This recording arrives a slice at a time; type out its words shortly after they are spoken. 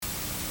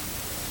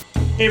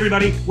Hey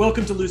everybody,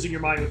 welcome to Losing Your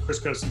Mind with Chris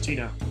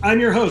Cosentino. I'm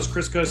your host,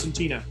 Chris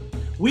Cosentino.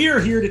 We are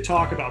here to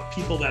talk about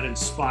people that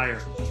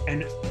inspire,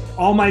 and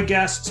all my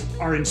guests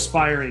are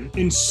inspiring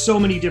in so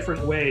many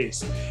different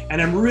ways.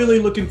 And I'm really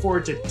looking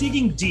forward to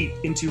digging deep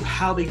into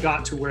how they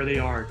got to where they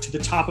are, to the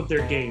top of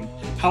their game,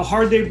 how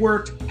hard they've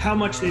worked, how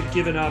much they've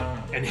given up,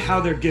 and how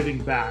they're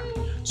giving back.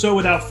 So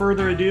without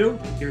further ado,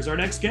 here's our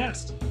next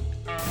guest.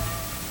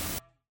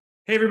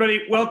 Hey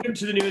everybody, welcome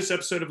to the newest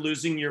episode of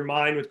Losing Your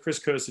Mind with Chris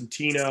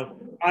Cosentino.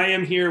 I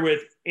am here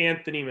with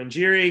Anthony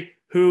Mangieri,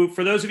 who,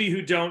 for those of you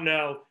who don't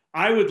know,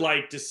 I would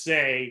like to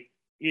say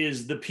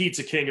is the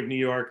pizza king of New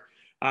York.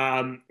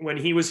 When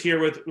he was here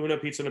with Una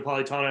Pizza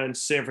Napolitana in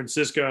San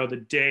Francisco, the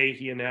day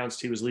he announced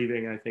he was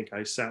leaving, I think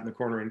I sat in the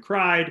corner and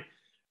cried,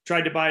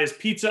 tried to buy his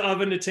pizza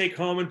oven to take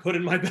home and put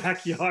in my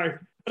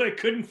backyard, but I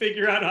couldn't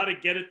figure out how to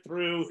get it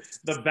through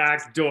the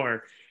back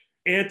door.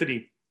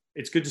 Anthony,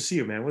 it's good to see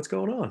you, man. What's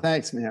going on?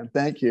 Thanks, man.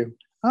 Thank you.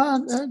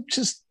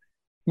 Just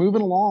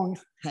moving along,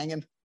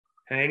 hanging.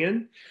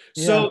 Hanging?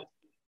 Yeah. So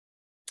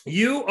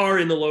you are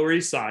in the Lower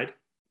East Side.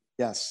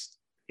 Yes.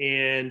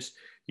 And,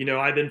 you know,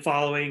 I've been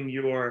following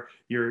you've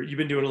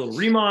been doing a little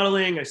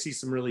remodeling. I see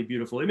some really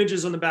beautiful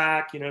images on the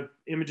back,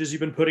 images you've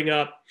been putting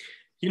up.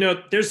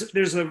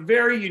 There's a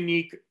very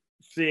unique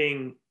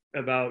thing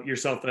about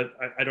yourself that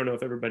I don't know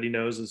if everybody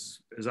knows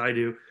as I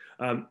do.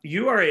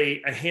 You are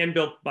a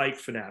hand-built bike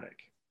fanatic.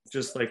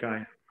 Just like I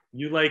am.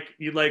 You like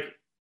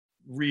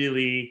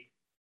really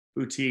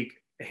boutique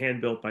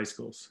hand-built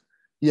bicycles.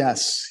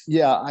 Yes.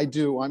 Yeah, I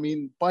do. I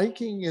mean,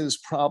 biking is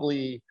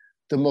probably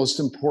the most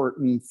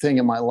important thing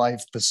in my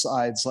life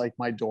besides like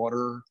my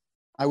daughter.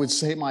 I would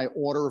say my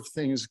order of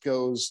things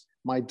goes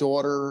my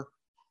daughter,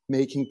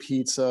 making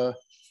pizza,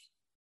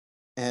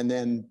 and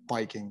then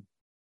biking.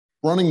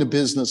 Running the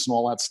business and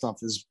all that stuff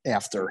is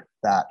after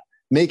that.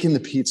 Making the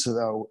pizza,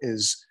 though,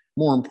 is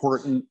more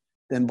important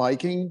than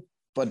biking,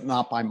 but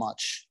not by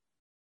much.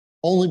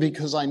 Only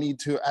because I need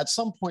to, at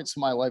some points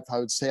in my life, I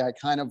would say I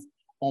kind of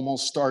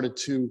almost started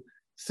to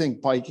think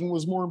biking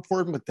was more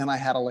important, but then I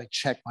had to like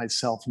check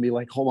myself and be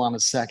like, hold on a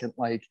second,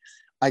 like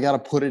I got to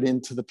put it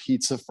into the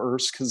pizza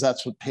first because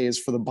that's what pays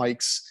for the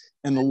bikes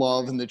and the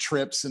love and the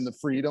trips and the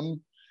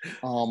freedom.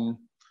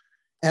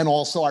 And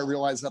also I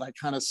realized that I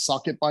kind of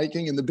suck at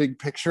biking in the big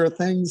picture of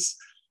things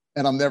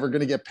and I'm never going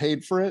to get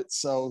paid for it.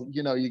 So,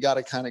 you got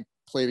to kind of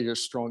play to your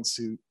strong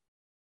suit.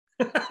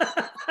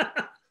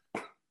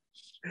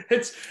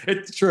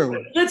 It's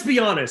true. Let's be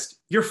honest.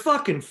 You're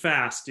fucking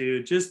fast,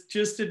 dude.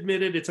 Just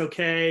admit it. It's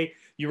okay.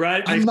 You're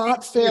right. I'm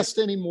not fast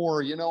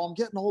anymore. I'm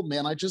getting old,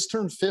 man. I just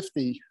turned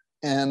 50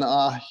 and,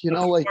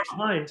 like,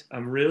 behind.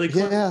 I'm really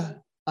close. Yeah,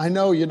 I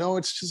know,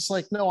 it's just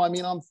like, no, I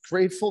mean, I'm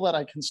grateful that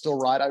I can still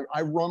ride.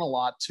 I run a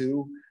lot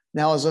too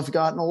now as I've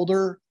gotten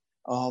older.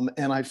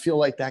 And I feel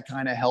like that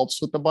kind of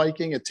helps with the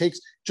biking. It takes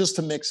just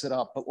to mix it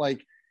up, but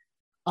like,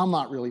 I'm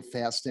not really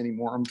fast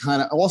anymore. I've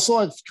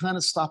kind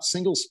of stopped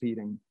single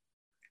speeding.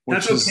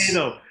 That's okay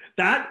though.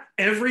 That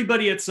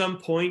everybody at some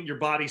point, your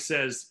body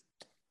says,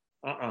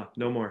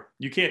 no more.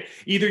 You can't.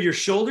 Either your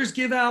shoulders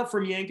give out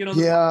from yanking on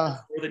the bike,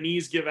 or the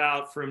knees give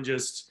out from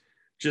just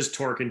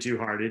torquing too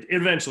hard. It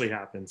eventually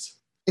happens.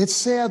 It's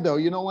sad though,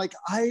 like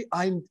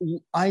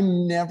I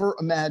never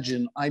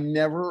imagined, I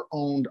never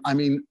owned, I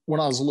mean,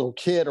 when I was a little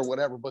kid or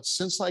whatever, but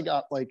since I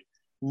got like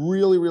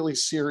really, really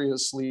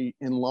seriously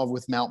in love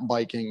with mountain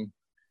biking,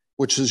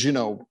 which is,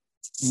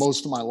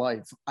 most of my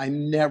life, I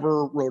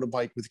never rode a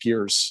bike with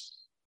gears.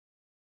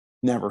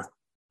 Never.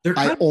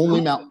 I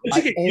only mountain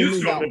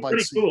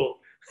bikes. Cool.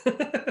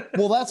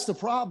 Well, that's the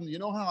problem. You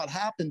know how it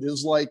happened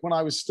is like when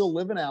I was still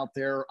living out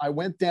there, I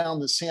went down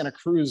the Santa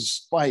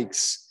Cruz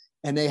bikes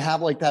and they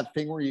have like that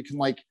thing where you can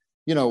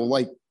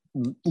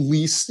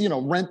lease,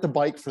 rent the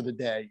bike for the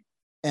day.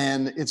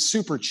 And it's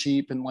super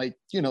cheap. And like,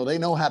 they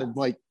know how to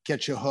like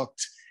get you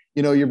hooked.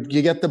 You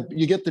get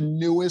the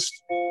newest,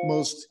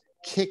 most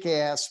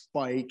kick-ass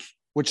bike,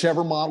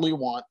 whichever model you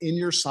want in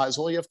your size.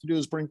 All you have to do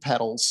is bring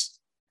pedals.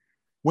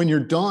 When you're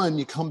done,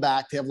 you come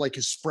back, they have like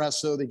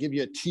espresso, they give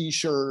you a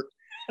t-shirt.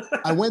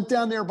 I went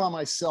down there by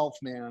myself,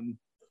 man,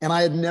 and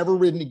I had never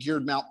ridden a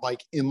geared mountain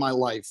bike in my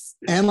life.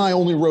 And I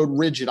only rode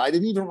rigid. I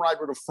didn't even ride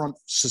with a front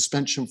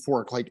suspension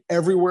fork. Like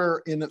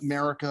everywhere in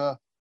America,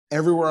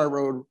 everywhere I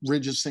rode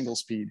rigid single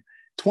speed,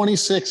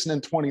 26 and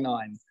then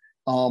 29.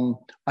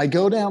 I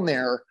go down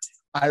there.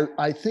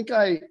 I think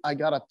I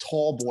got a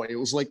tall boy. It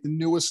was like the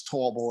newest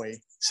tall boy,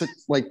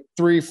 like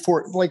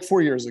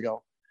 4 years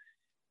ago.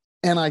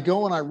 And I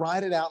go and I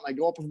ride it out and I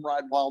go up and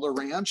ride Wilder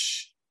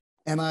Ranch.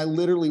 And I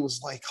literally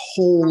was like,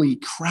 holy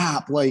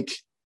crap. Like,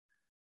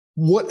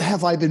 what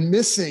have I been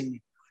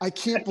missing? I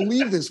can't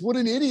believe this. What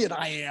an idiot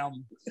I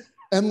am.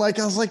 And like,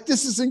 I was like,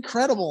 this is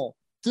incredible.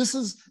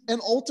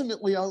 And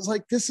ultimately I was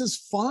like, this is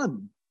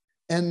fun.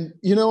 And,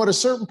 at a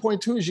certain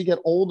point too, as you get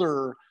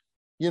older,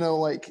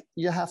 like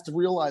you have to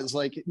realize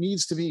like it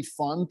needs to be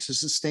fun to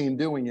sustain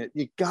doing it.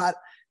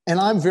 And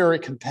I'm very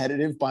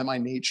competitive by my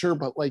nature,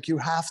 but like you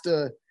have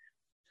to,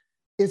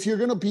 if you're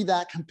going to be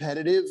that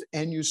competitive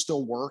and you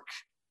still work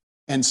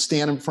and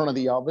stand in front of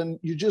the oven,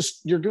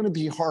 you're going to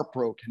be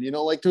heartbroken.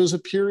 Like there was a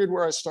period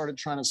where I started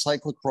trying to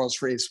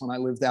cyclocross race when I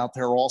lived out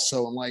there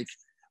also. And like,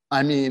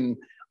 I mean,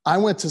 I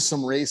went to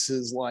some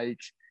races like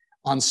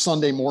on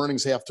Sunday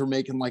mornings after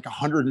making like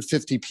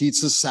 150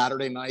 pizzas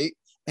Saturday night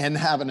and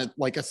having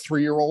like a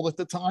 3-year-old at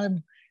the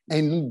time.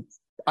 And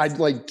I'd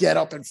like get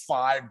up at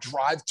 5,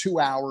 drive 2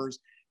 hours,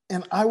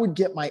 and I would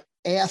get my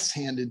ass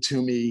handed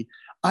to me.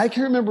 I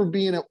can remember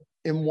being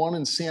in one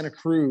in Santa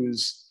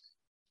Cruz.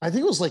 I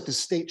think it was like the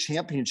state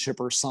championship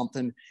or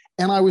something.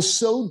 And I was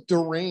so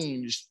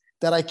deranged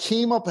that I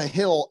came up a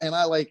hill and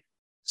I like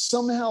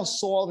somehow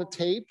saw the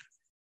tape,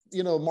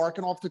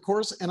 marking off the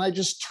course. And I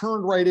just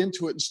turned right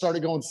into it and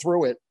started going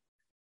through it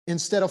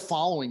instead of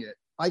following it.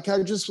 Like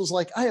I just was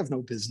like, I have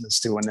no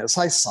business doing this.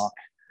 I suck,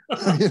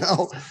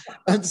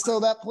 And so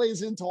that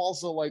plays into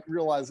also like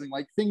realizing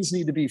like things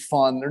need to be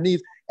fun.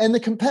 And the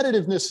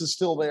competitiveness is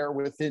still there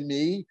within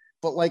me.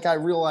 But like I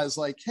realized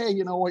like, hey,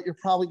 you know what? You're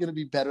probably going to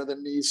be better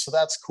than me. So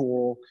that's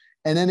cool.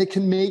 And then it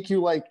can make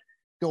you like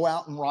go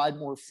out and ride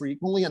more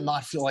frequently and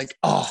not feel like,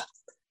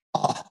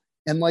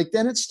 and like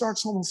then it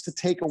starts almost to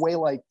take away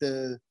like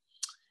the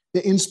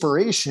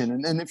inspiration.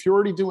 And if you're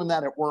already doing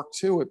that at work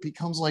too, it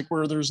becomes like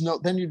where there's no,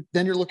 then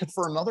you're looking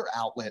for another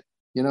outlet,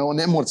 and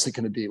then what's it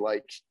going to be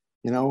like,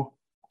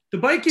 The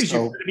bike gives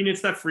you, I mean,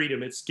 it's that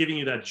freedom. It's giving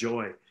you that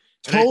joy.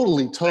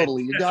 Totally.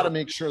 You got to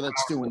make sure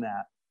that's doing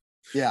that.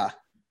 Yeah.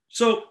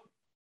 So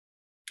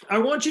I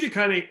want you to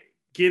kind of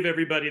give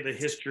everybody the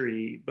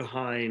history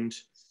behind,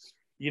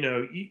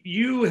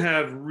 you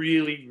have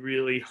really,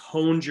 really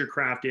honed your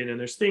craft in, and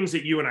there's things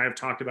that you and I have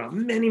talked about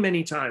many,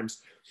 many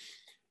times,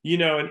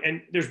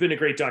 and there's been a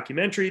great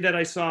documentary that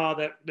I saw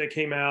that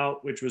came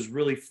out, which was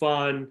really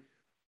fun,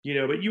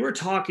 but you were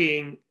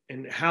talking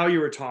and how you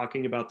were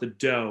talking about the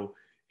dough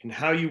and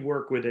how you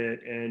work with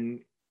it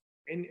and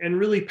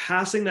really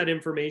passing that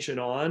information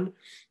on.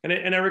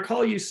 And I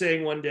recall you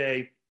saying one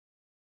day,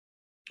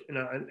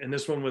 and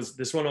this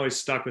one always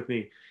stuck with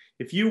me.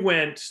 If you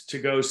went to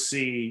go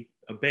see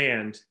a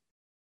band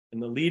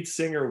and the lead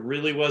singer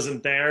really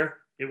wasn't there,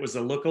 it was a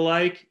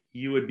lookalike,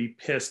 you would be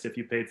pissed if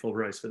you paid full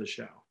price for the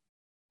show.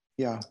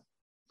 Yeah.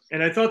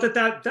 And I thought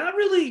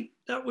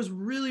that was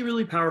really,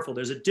 really powerful.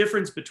 There's a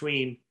difference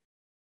between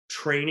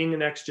training the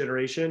next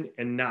generation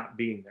and not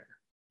being there.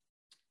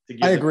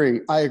 I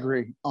agree.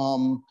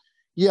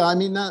 Yeah, I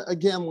mean, that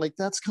again, like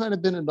that's kind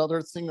of been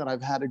another thing that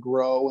I've had to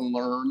grow and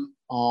learn.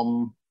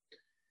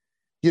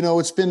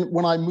 It's been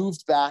when I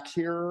moved back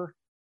here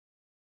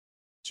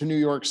to New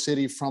York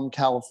City from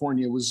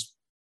California, it was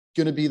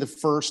going to be the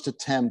first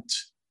attempt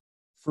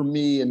for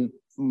me. And,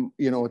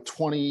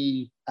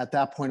 at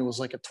that point, it was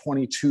like a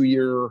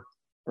 22-year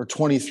or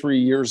 23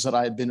 years that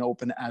I had been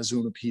open as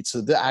Una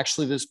Pizza.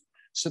 Actually, this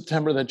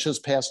September that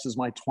just passed is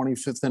my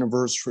 25th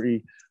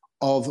anniversary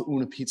of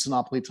Una Pizza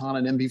Napolitana.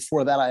 And then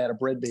before that, I had a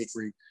bread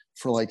bakery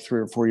for like 3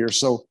 or 4 years.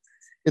 So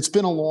it's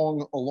been a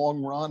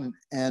long run.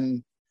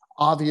 And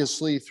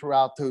obviously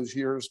throughout those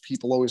years,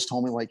 people always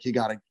told me like, you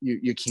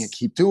can't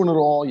keep doing it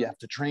all. You have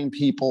to train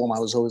people. And I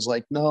was always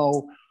like,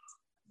 no.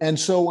 And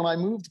so when I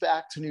moved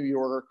back to New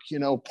York,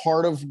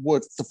 part of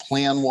what the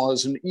plan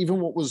was, and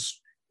even what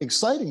was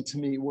exciting to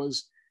me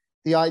was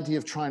the idea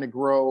of trying to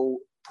grow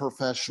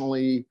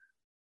professionally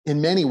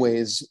in many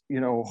ways,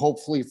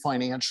 hopefully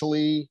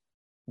financially,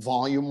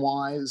 volume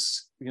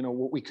wise,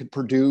 what we could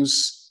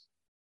produce,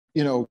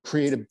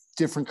 create a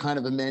different kind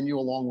of a menu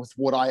along with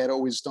what I had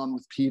always done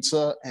with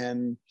pizza.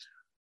 And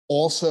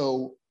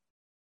also,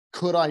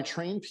 could I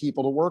train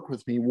people to work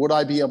with me? Would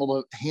I be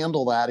able to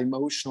handle that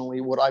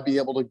emotionally? Would I be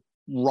able to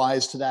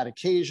rise to that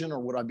occasion, or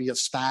would I be a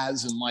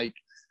spaz and like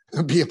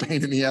be a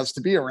pain in the ass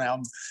to be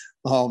around?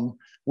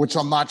 Which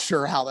I'm not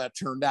sure how that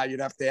turned out.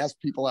 You'd have to ask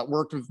people that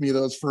worked with me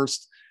those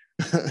first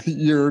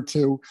year or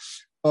two.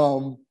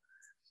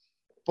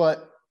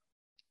 But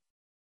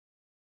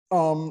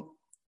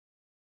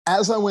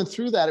as I went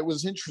through that, it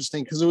was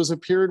interesting because it was a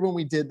period when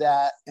we did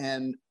that,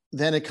 and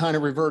then it kind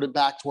of reverted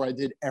back to where I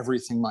did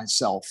everything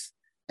myself.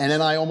 And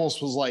then I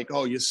almost was like,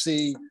 oh, you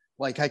see,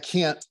 like I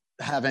can't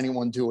have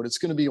anyone do it. It's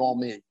going to be all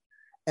me.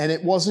 And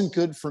it wasn't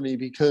good for me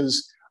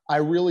because I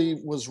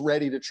really was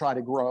ready to try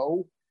to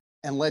grow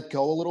and let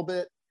go a little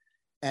bit.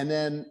 And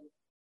then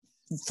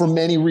for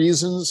many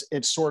reasons,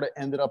 it sort of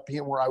ended up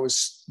being where I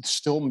was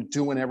still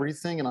doing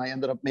everything. And I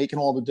ended up making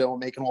all the dough,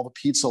 making all the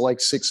pizza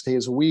like 6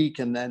 days a week.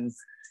 And then,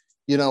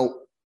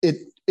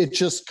 it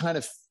just kind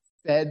of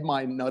fed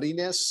my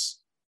nuttiness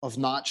of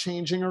not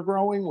changing or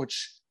growing,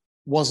 which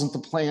wasn't the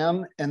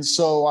plan. And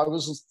so I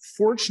was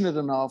fortunate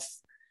enough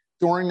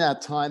during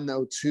that time,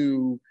 though,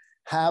 to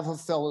have a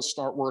fella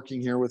start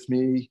working here with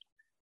me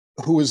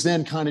who was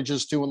then kind of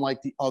just doing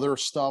like the other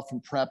stuff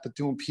and prep, but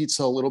doing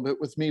pizza a little bit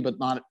with me, but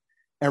not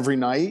every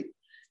night.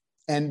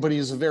 But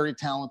he's a very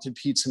talented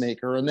pizza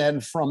maker. And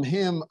then from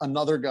him,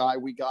 another guy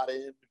we got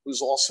in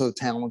who's also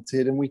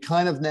talented. And we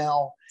kind of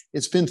now,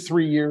 it's been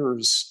 3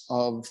 years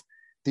of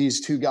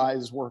these two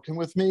guys working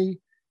with me.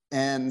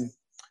 And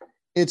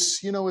it's,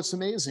 it's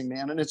amazing,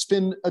 man. And it's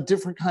been a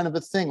different kind of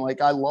a thing.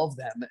 Like I love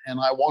them and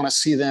I want to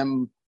see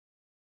them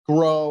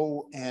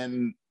grow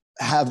and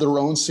have their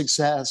own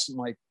success and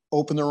like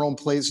open their own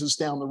places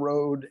down the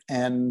road.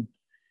 And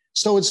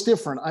so it's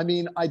different. I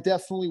mean, I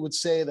definitely would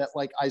say that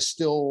like I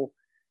still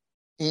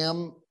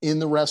am in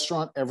the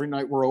restaurant every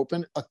night we're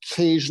open.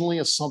 Occasionally,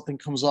 if something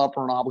comes up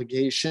or an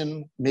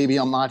obligation, maybe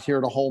I'm not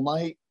here the whole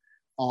night.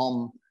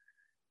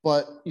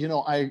 But you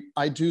know,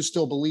 I do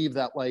still believe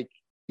that like,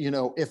 you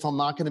know, if I'm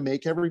not going to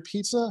make every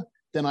pizza,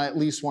 then I at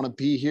least want to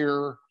be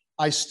here.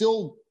 I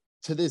still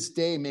to this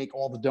day make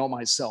all the dough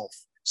myself.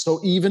 So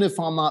even if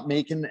I'm not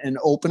making and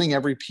opening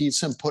every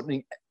pizza and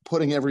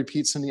putting every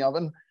pizza in the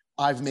oven,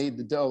 I've made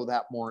the dough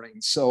that morning.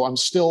 So I'm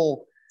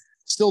still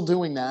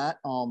doing that.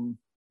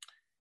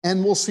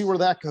 And we'll see where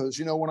that goes.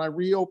 You know, when I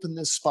reopen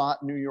this spot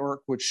in New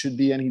York, which should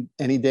be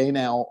any day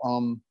now,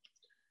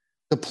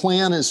 the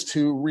plan is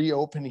to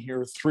reopen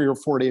here 3 or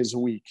 4 days a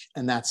week,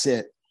 and that's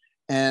it.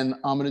 And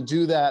I'm going to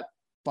do that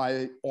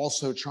by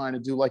also trying to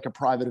do like a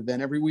private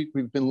event every week.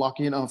 We've been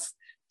lucky enough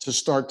to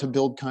start to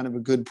build kind of a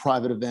good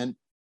private event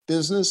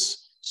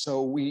business.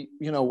 So we,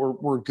 you know,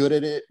 we're good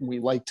at it, and we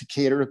like to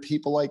cater to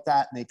people like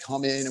that, and they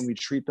come in and we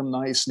treat them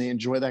nice and they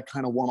enjoy that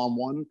kind of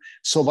one-on-one.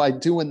 So by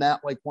doing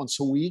that like once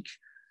a week,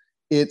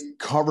 it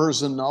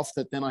covers enough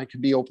that then I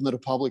could be open to the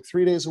public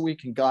 3 days a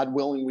week. And God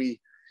willing,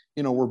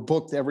 we're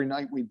booked every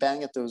night. We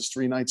bang at those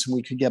 3 nights and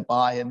we could get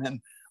by. And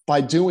then by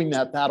doing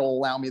that, that'll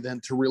allow me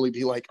then to really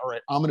be like, all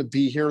right, I'm going to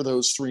be here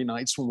those 3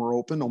 nights when we're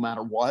open, no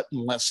matter what,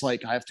 unless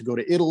like I have to go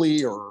to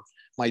Italy or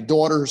my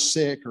daughter's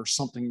sick or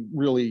something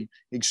really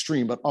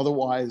extreme. But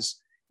otherwise,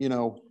 you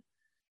know,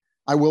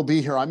 I will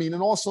be here. I mean,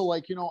 and also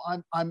like, you know,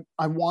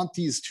 I want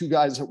these 2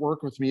 guys that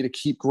work with me to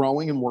keep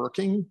growing and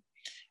working.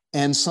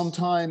 And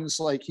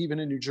sometimes, like even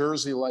in New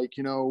Jersey, like,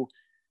 you know,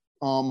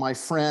 my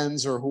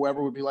friends or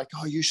whoever would be like,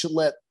 oh, you should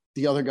let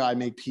the other guy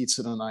make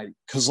pizza tonight.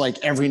 Cause like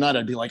every night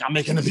I'd be like, I'm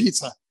making the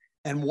pizza.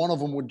 And one of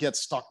them would get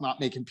stuck not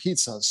making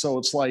pizza. So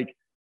it's like,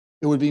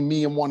 it would be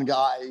me and one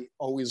guy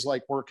always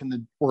like working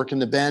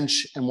the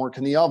bench and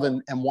working the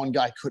oven, and one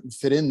guy couldn't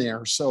fit in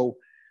there. So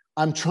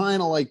I'm trying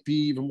to like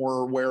be even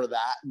more aware of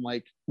that. And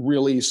like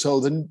really, so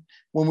then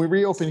when we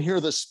reopen here,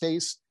 the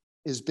space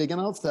is big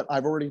enough that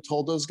I've already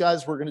told those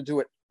guys we're going to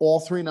do it all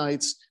 3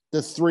 nights,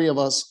 the 3 of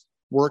us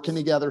working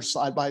together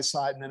side by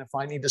side. And then if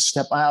I need to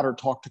step out or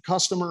talk to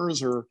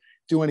customers or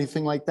do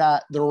anything like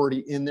that, they're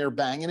already in there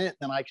banging it,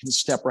 then I can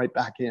step right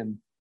back in.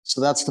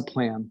 So that's the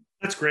plan.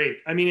 That's great.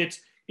 I mean,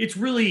 it's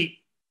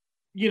really,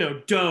 you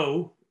know,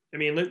 dough. I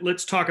mean,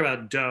 let's talk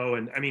about dough.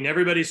 And I mean,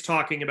 everybody's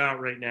talking about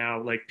right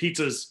now, like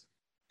pizzas.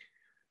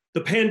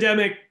 The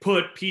pandemic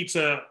put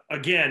pizza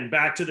again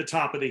back to the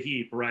top of the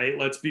heap, right?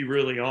 Let's be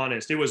really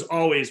honest. It was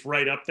always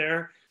right up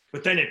there,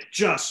 but then it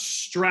just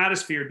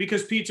stratosphered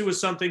because pizza was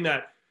something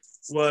that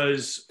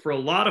was, for a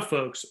lot of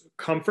folks,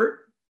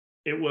 comfort.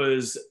 It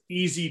was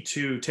easy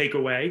to take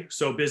away.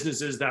 So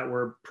businesses that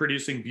were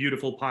producing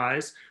beautiful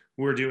pies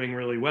were doing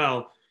really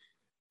well.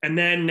 And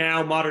then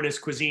now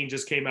Modernist Cuisine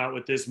just came out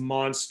with this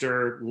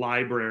monster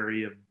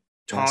library of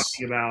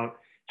talking about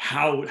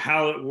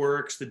how it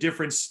works, the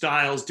different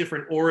styles,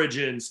 different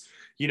origins.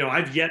 You know,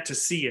 I've yet to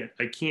see it.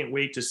 I can't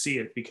wait to see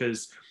it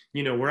because,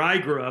 you know, where I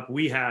grew up,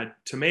 we had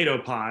tomato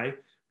pie,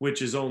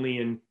 which is only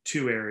in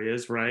 2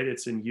 areas, right?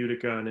 It's in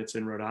Utica and it's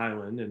in Rhode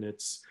Island, and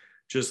it's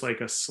just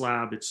like a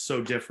slab. It's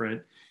so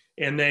different.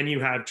 And then you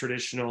have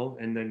traditional,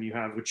 and then you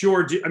have what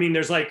you're I mean,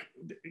 there's like,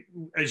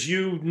 as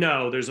you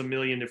know, there's a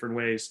million different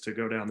ways to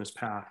go down this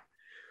path.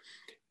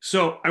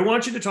 So I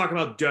want you to talk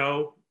about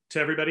dough to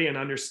everybody and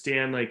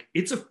understand, like,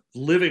 it's a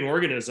living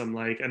organism,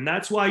 like, and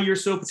that's why you're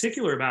so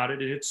particular about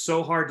it. And it's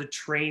so hard to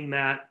train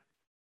that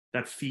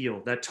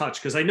feel, that touch,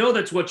 because I know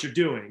that's what you're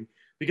doing,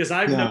 because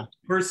I've known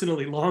you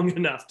personally long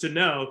enough to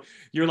know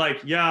you're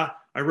like, yeah,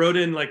 I wrote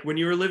in, like, when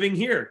you were living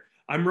here,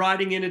 I'm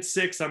riding in at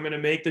 6, I'm going to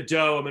make the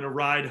dough, I'm going to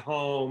ride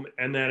home,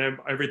 and then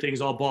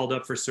everything's all balled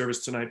up for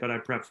service tonight, but I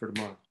prepped for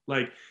tomorrow.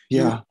 Like,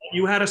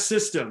 you had a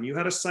system, you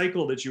had a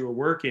cycle that you were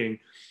working.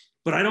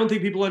 But I don't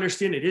think people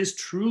understand it is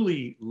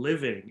truly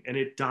living, and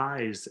it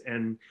dies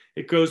and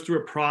it goes through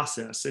a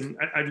process. And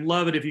I'd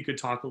love it if you could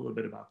talk a little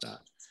bit about that.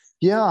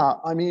 Yeah.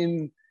 I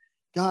mean,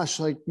 gosh,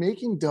 like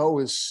making dough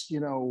is, you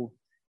know,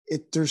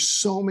 there's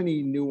so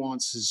many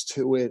nuances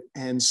to it,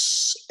 and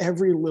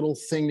every little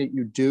thing that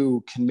you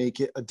do can make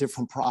it a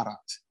different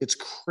product. It's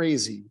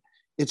crazy.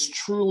 It's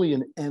truly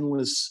an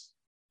endless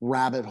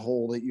rabbit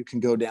hole that you can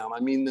go down. I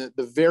mean,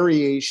 the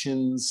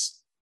variations,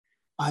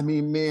 I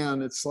mean,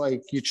 man, it's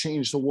like you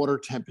change the water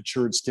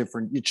temperature, it's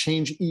different. You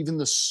change, even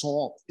the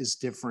salt is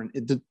different.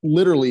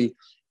 Literally,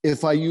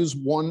 if I use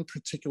one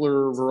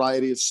particular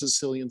variety of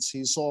Sicilian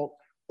sea salt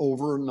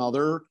over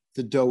another,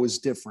 the dough is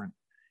different,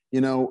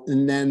 you know,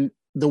 and then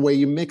the way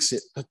you mix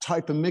it, the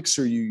type of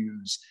mixer you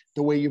use,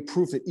 the way you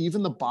proof it,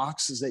 even the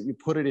boxes that you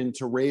put it in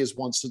to raise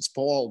once it's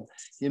balled,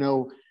 you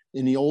know.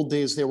 In the old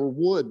days, they were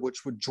wood,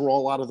 which would draw a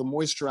lot of the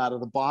moisture out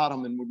of the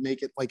bottom and would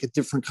make it like a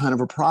different kind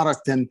of a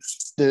product than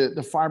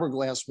the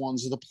fiberglass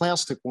ones or the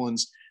plastic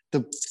ones.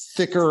 The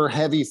thicker,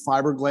 heavy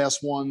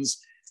fiberglass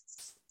ones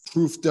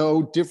proof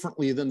dough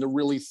differently than the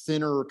really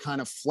thinner,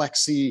 kind of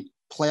flexy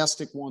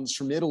plastic ones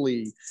from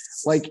Italy.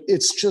 Like,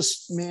 it's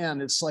just,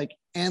 man, it's like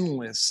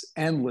endless,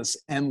 endless,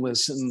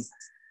 endless. And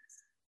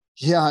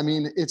yeah, I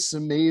mean, it's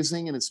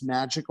amazing and it's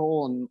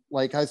magical. And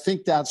like, I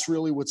think that's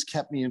really what's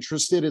kept me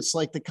interested. It's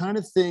like the kind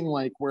of thing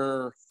like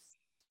where,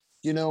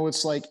 you know,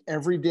 it's like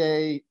every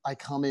day I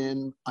come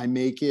in, I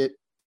make it,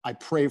 I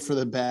pray for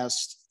the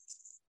best.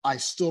 I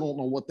still don't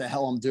know what the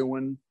hell I'm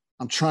doing.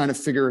 I'm trying to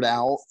figure it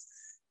out.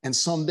 And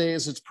some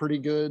days it's pretty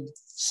good.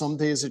 Some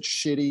days it's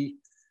shitty.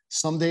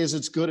 Some days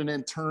it's good and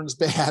then turns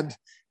bad.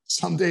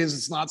 Some days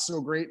it's not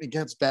so great and it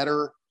gets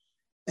better.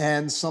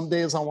 And some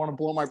days I want to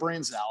blow my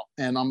brains out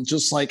and I'm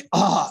just like,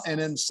 and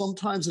then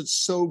sometimes it's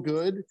so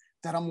good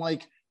that I'm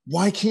like,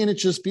 why can't it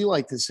just be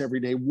like this every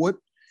day? What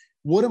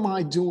am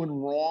I doing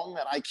wrong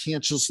that I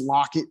can't just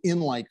lock it in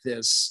like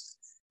this?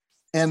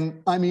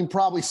 And I mean,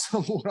 probably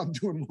some of what I'm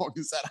doing wrong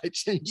is that I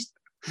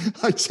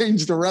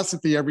changed the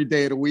recipe every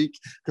day of the week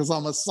because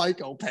I'm a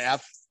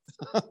psychopath.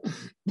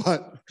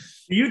 But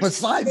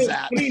besides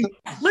that, I mean,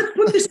 let's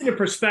put this into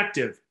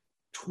perspective.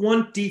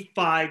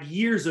 25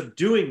 years of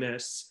doing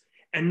this,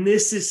 and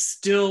this is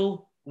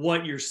still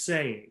what you're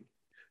saying.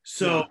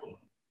 So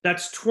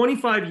that's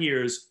 25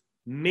 years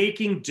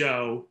making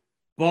dough,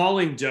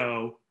 balling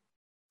dough,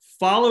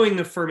 following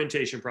the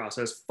fermentation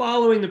process,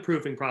 following the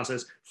proofing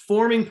process,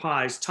 forming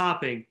pies,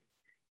 topping,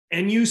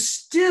 and you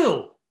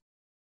still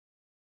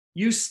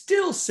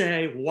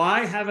say,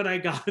 why haven't I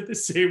got it the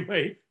same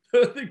way?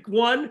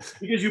 One,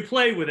 because you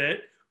play with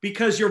it,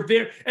 because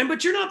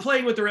but you're not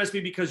playing with the recipe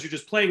because you're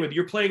just playing with it.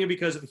 You're playing it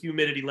because of the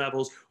humidity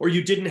levels, or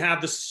you didn't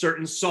have the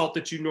certain salt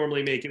that you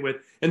normally make it with,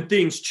 and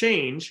things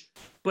change.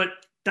 But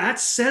that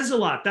says a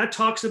lot. That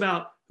talks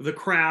about the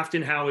craft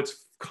and how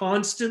it's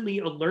constantly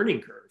a learning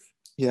curve.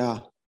 Yeah.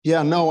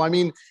 Yeah, no, I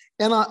mean,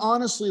 and I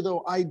honestly,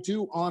 though, I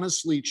do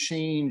honestly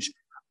change.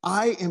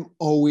 I am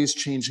always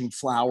changing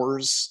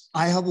flours.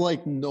 I have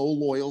like no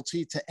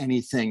loyalty to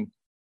anything.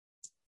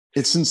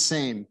 It's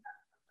insane.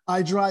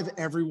 I drive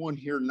everyone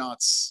here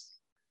nuts,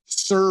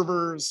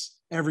 servers,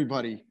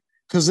 everybody,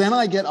 because then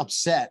I get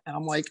upset and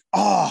I'm like,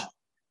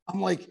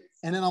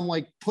 and then I'm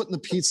like putting the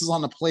pizzas on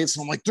the plates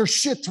and I'm like, there's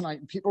shit tonight.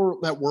 And people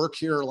that work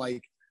here are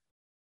like,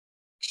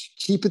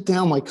 keep it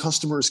down. My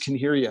customers can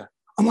hear you.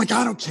 I'm like,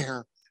 I don't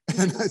care.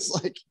 And it's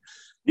like,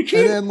 and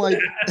then like,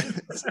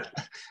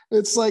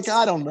 it's like,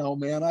 I don't know,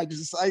 man. I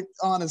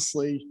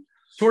honestly.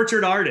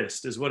 Tortured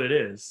artist is what it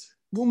is.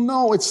 Well,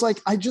 no, it's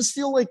like, I just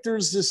feel like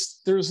there's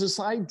this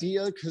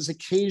idea because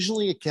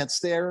occasionally it gets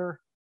there,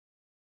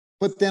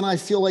 but then I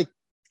feel like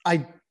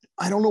I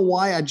don't know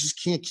why I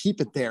just can't keep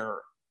it there.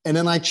 And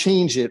then I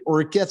change it,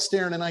 or it gets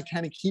there and then I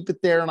kind of keep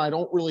it there and I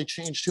don't really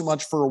change too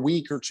much for a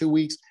week or 2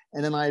 weeks.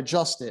 And then I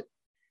adjust it.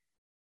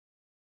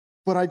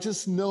 But I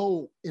just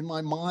know in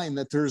my mind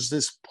that there's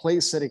this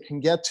place that it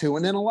can get to.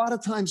 And then a lot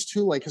of times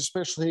too, like,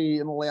 especially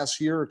in the last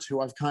year or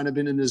two, I've kind of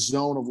been in this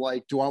zone of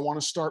like, do I want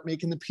to start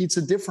making the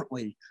pizza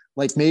differently?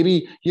 Like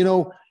maybe, you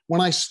know, when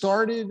I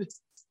started,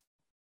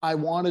 I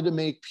wanted to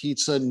make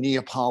pizza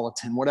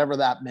Neapolitan, whatever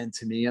that meant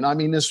to me. And I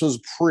mean, this was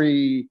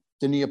pre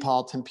the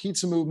Neapolitan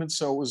pizza movement.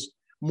 So it was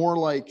more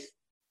like,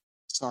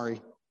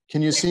 sorry,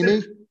 can you see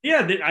me?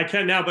 Yeah, I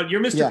can now, but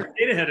your Mr.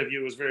 Potato Head of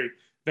you was very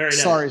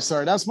nice.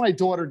 Sorry. That's my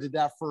daughter did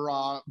that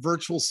for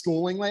virtual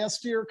schooling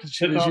last year because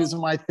she was using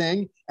my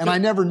thing and I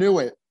never knew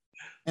it.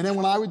 And then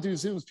when I would do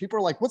Zooms, people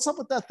are like, what's up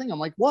with that thing? I'm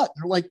like, what?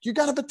 They're like, you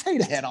got a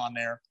potato head on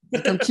there.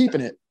 Like, I'm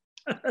keeping it.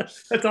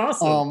 That's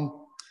awesome.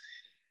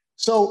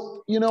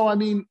 So, you know, I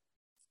mean,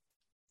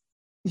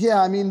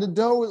 yeah, I mean, the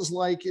dough is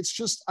like, it's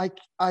just,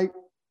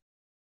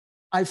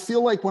 I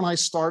feel like when I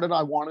started,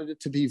 I wanted it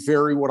to be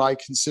very what I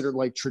considered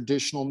like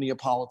traditional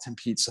Neapolitan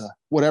pizza,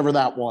 whatever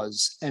that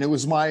was. And it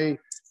was my,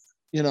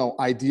 you know,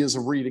 ideas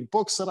of reading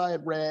books that I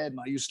had read. And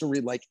I used to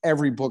read like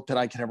every book that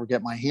I could ever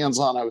get my hands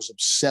on. I was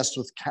obsessed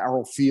with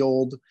Carol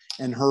Field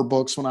and her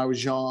books when I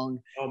was young.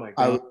 Oh my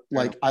God.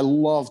 I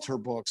loved her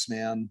books,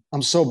 man.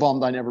 I'm so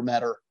bummed I never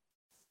met her.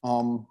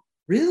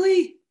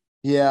 Really?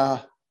 Yeah.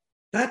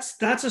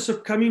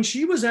 I mean,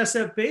 she was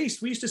SF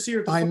based. We used to see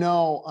her. I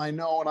know.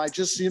 And I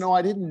just, you know,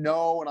 I didn't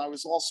know. And I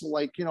was also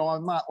like, you know,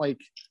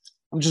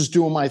 I'm just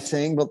doing my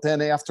thing. But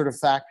then after the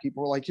fact,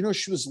 people were like, you know,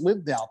 she was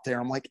lived out there.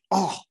 I'm like,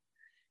 oh,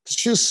 it's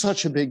just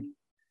such a big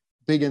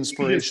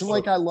inspiration.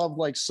 Like I love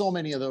like so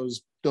many of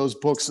those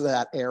books of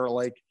that era.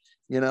 Like,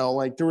 you know,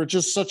 like there were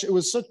just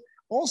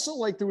also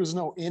like there was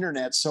no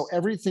internet. So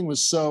everything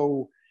was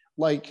so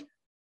like,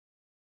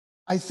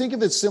 I think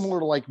of it similar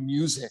to like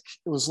music.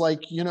 It was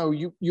like, you know,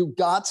 you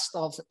got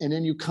stuff and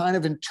then you kind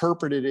of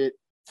interpreted it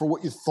for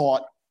what you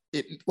thought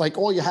it, like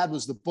all you had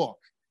was the book.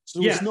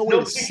 So there was no way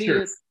to see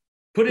it.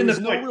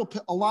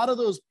 A lot of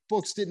those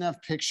books didn't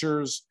have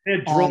pictures. They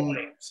had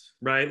drawings,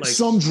 right? Like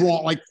some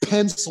like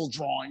pencil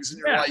drawings. And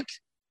you're like,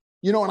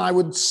 you know, and I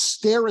would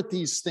stare at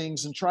these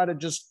things and try to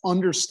just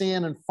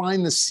understand and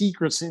find the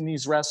secrets in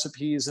these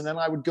recipes. And then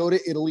I would go to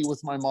Italy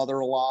with my mother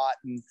a lot.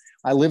 And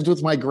I lived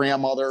with my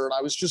grandmother and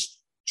I was just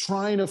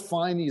trying to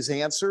find these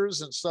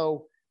answers. And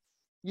so,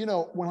 you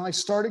know, when I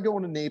started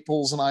going to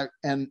Naples and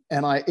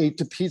I ate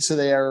the pizza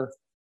there,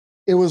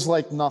 it was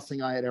like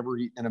nothing I had ever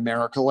eaten in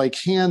America, like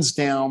hands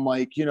down,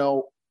 like, you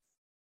know,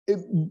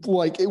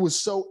 it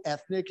was so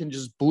ethnic and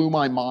just blew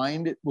my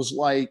mind. It was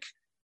like,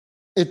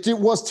 it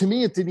was to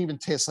me, it didn't even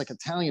taste like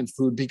Italian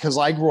food because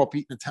I grew up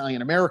eating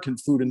Italian American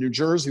food in New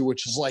Jersey,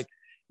 which is like,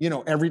 you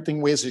know,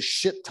 everything weighs a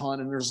shit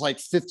ton and there's like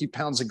 50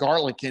 pounds of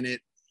garlic in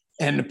it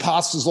and the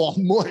pasta's all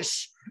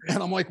mush.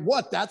 And I'm like,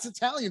 what? That's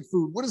Italian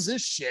food. What is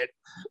this shit?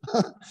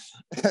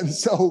 And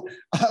so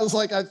I was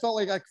like, I felt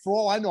like for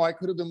all I know, I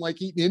could have been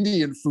like eating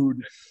Indian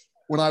food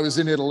when I was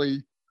in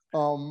Italy.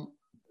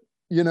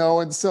 You know,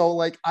 and so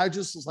like, I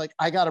just was like,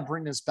 I got to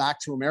bring this back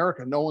to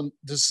America.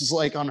 This is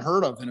like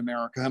unheard of in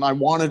America. And I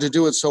wanted to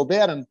do it so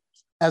bad. And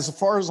as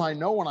far as I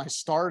know, when I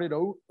started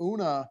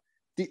Una,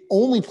 the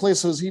only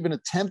place I was even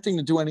attempting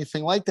to do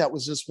anything like that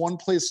was this one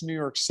place in New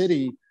York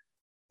City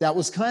that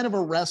was kind of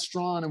a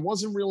restaurant and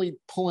wasn't really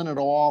pulling it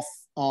off.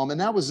 And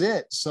that was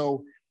it.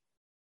 So,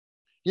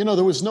 you know,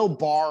 there was no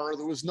bar,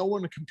 there was no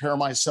one to compare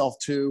myself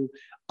to.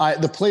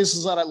 The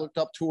places that I looked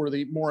up to were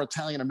the more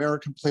Italian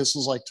American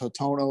places like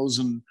Totonno's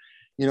and,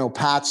 you know,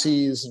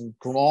 Patsy's and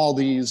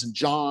Grimaldi's and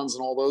John's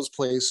and all those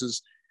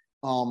places.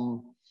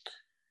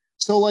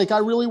 So like, I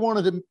really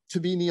wanted to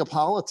be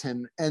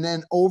Neapolitan. And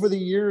then over the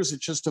years,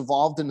 it just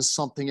evolved into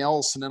something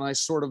else. And then I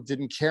sort of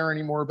didn't care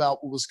anymore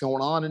about what was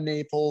going on in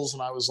Naples.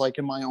 And I was like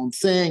in my own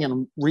thing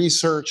and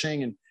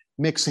researching and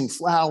mixing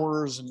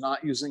flours and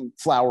not using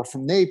flour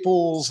from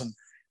Naples and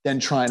then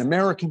trying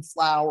American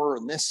flour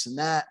and this and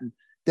that. And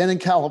then in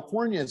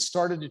California, it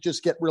started to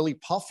just get really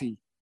puffy.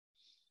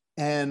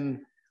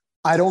 And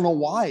I don't know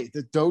why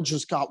the dough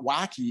just got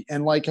wacky.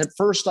 And like, at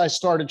first I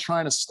started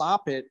trying to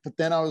stop it, but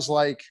then I was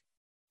like,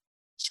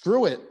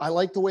 screw it. I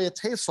like the way it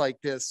tastes like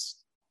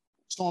this.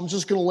 So I'm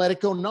just going to let it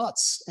go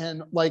nuts.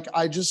 And like,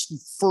 I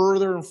just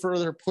further and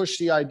further pushed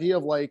the idea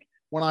of like,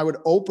 when I would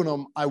open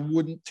them, I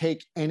wouldn't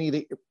take any of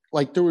the,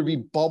 like there would be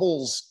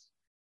bubbles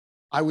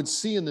I would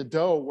see in the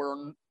dough where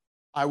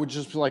I would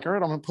just be like, all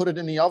right, I'm going to put it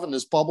in the oven.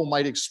 This bubble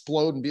might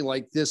explode and be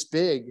like this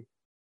big.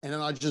 And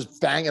then I'd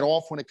just bang it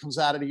off when it comes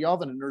out of the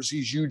oven. And there's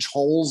these huge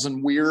holes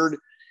and weird.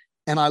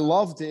 And I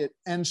loved it.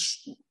 And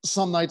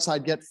some nights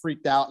I'd get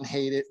freaked out and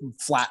hate it and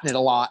flatten it a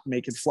lot,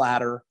 make it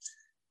flatter.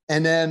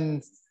 And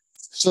then,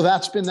 so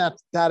that's been that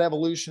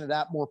evolution of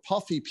that more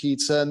puffy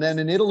pizza. And then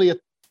in Italy,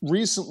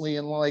 recently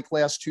in like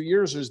last 2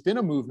 years, there's been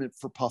a movement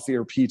for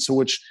puffier pizza,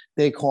 which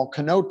they call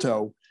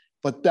canotto.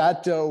 But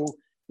that dough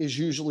is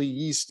usually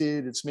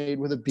yeasted. It's made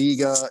with a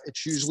biga.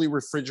 It's usually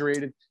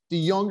refrigerated. The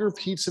younger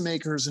pizza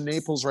makers in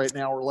Naples right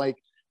now are like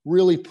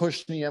really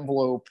pushing the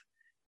envelope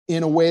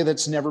in a way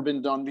that's never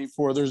been done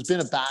before. There's been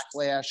a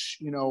backlash,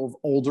 you know, of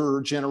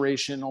older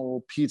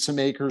generational pizza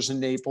makers in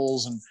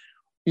Naples and,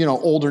 you know,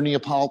 older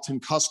Neapolitan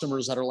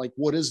customers that are like,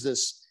 what is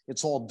this?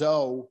 It's all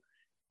dough.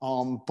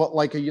 But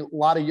like a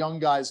lot of young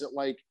guys that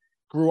like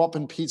grew up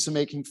in pizza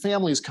making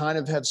families kind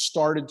of have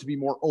started to be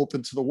more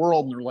open to the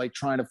world. And they're like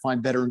trying to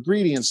find better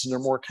ingredients and they're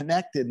more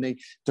connected and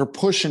they're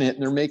pushing it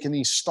and they're making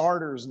these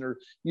starters and they're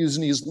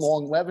using these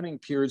long leavening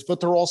periods, but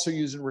they're also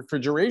using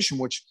refrigeration,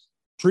 which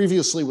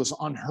previously was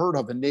unheard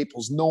of in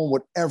Naples. No one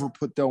would ever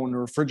put dough in the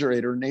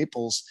refrigerator in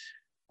Naples.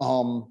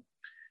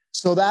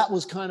 So that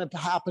was kind of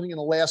happening in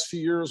the last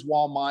few years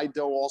while my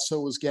dough also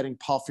was getting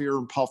puffier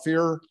and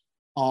puffier.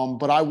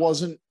 But I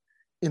wasn't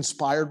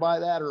inspired by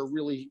that or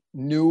really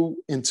knew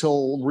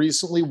until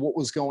recently what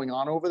was going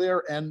on over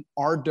there. And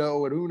our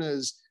dough at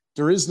Una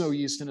there is no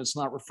yeast and it's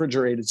not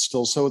refrigerated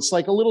still. So it's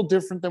like a little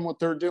different than what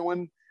they're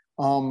doing.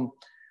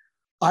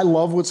 I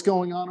love what's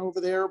going on over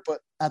there,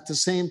 but at the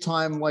same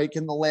time, like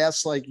in the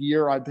last like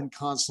year, I've been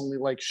constantly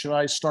like, should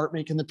I start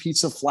making the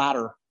pizza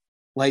flatter?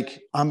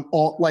 Like I'm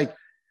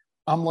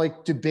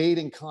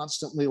debating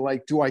constantly,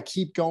 like, do I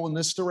keep going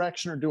this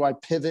direction or do I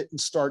pivot and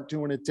start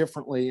doing it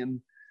differently?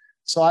 And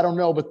so I don't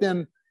know. But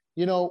then,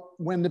 you know,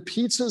 when the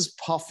pizza's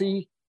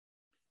puffy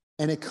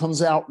and it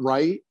comes out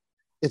right,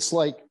 it's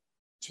like,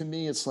 to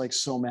me, it's like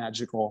so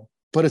magical.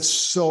 But it's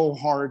so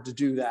hard to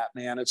do that,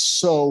 man.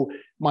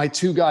 My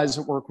two guys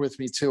that work with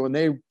me too, and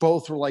they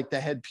both were like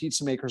the head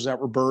pizza makers at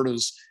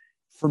Roberta's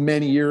for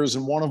many years.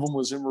 And one of them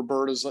was in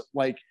Roberta's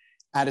like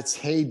at its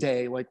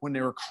heyday, like when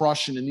they were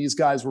crushing, and these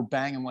guys were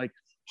banging like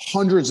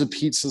hundreds of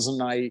pizzas a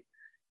night.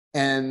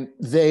 And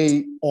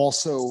they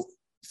also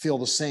feel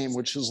the same,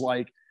 which is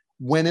like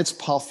when it's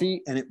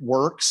puffy and it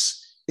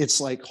works, it's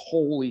like,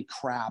 holy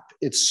crap,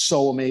 it's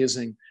so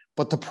amazing.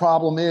 But the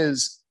problem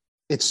is,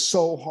 it's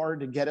so hard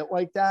to get it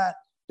like that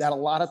a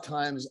lot of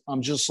times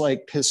I'm just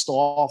like pissed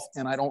off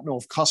and I don't know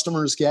if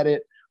customers get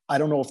it. I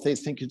don't know if they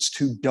think it's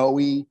too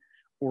doughy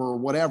or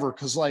whatever.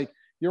 Cause like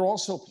you're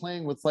also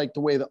playing with like the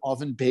way the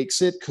oven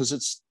bakes it cause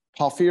it's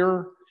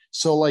puffier.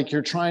 So like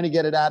you're trying to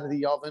get it out of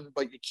the oven,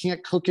 but you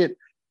can't cook it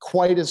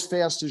quite as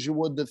fast as you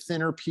would the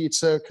thinner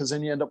pizza cause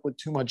then you end up with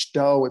too much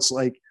dough. It's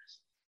like,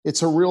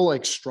 it's a real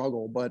like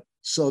struggle. But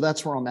so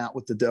that's where I'm at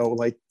with the dough,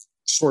 like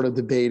sort of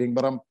debating,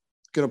 but I'm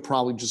going to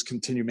probably just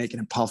continue making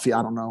it puffy.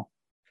 I don't know.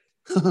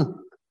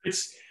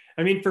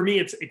 I mean, for me,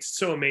 it's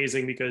so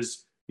amazing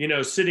because, you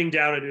know, sitting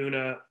down at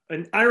Una,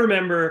 and I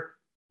remember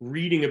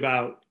reading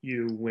about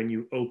you when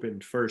you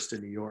opened first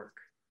in New York.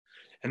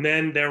 And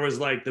then there was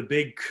like the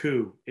big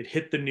coup. It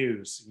hit the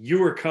news. You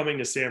were coming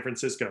to San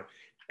Francisco.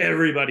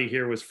 Everybody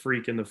here was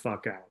freaking the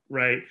fuck out,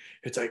 right?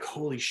 It's like,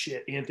 holy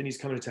shit, Anthony's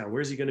coming to town.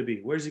 Where's he going to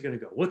be? Where's he going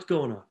to go? What's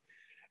going on?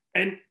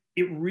 And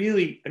it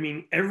really, I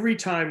mean, every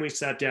time we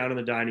sat down in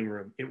the dining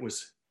room, it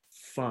was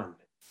fun.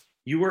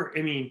 You were,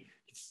 I mean,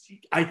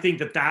 I think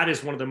that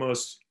is one of the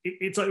most,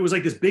 it's like, it was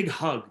like this big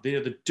hug.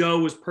 The dough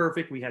was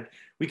perfect.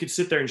 We could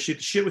sit there and shoot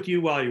the shit with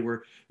you while you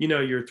were,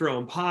 you're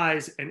throwing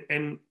pies.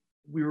 And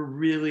we were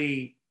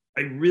really,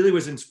 I really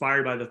was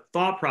inspired by the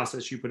thought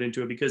process you put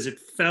into it, because it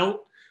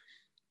felt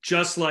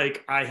just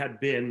like I had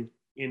been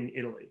in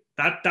Italy.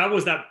 That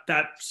was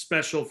that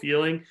special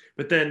feeling.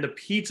 But then the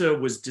pizza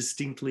was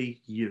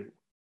distinctly you.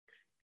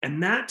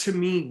 And that to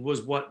me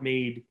was what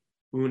made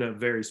Una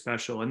very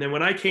special. And then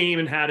when I came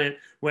and had it,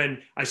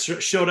 when I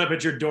showed up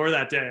at your door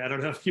that day, I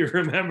don't know if you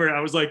remember,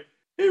 I was like,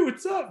 hey,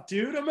 what's up,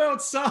 dude? I'm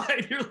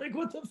outside. You're like,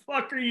 what the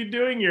fuck are you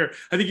doing here?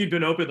 I think you'd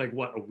been open like,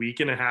 what, a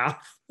week and a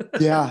half?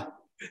 Yeah.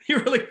 You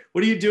were like,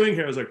 what are you doing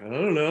here? I was like, I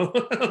don't know.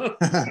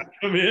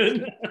 Come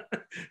in.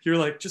 You're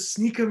like, just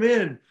sneak them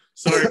in.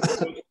 Sorry,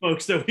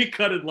 folks, that we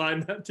cut in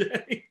line that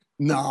day.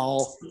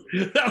 No.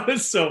 That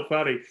was so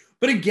funny.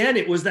 But again,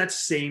 it was that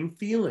same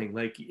feeling.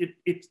 Like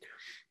it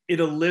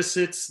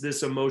elicits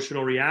this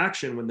emotional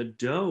reaction when the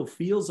dough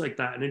feels like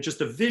that. And it's just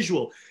a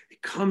visual.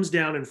 It comes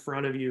down in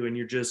front of you and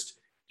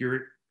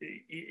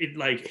it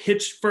like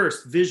hits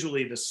first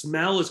visually. The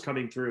smell is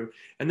coming through.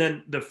 And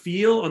then the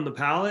feel on the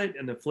palate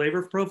and the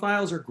flavor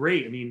profiles are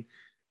great. I mean,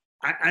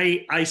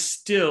 I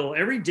still,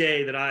 every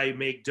day that I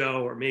make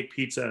dough or make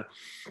pizza,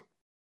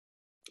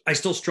 I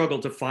still struggle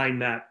to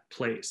find that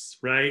place,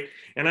 right?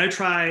 And I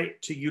try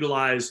to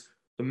utilize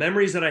the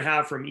memories that I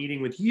have from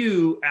eating with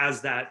you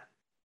as that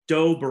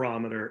dough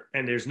barometer.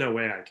 And there's no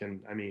way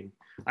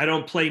I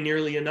don't play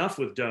nearly enough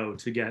with dough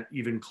to get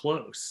even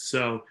close.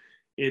 So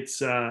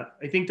it's, I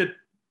think that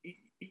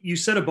you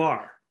set a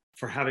bar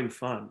for having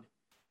fun,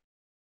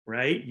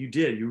 right? You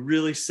did. You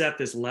really set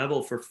this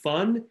level for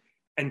fun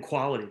and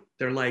quality.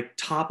 They're like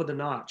top of the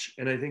notch.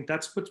 And I think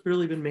that's what's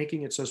really been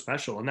making it so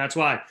special. And that's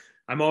why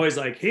I'm always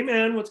like, hey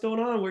man, what's going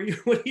on? What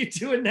are you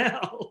doing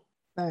now?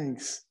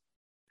 Thanks.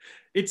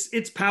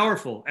 It's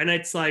powerful. And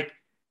it's like,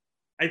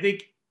 I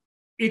think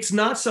it's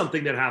not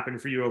something that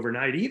happened for you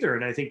overnight either.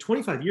 And I think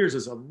 25 years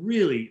is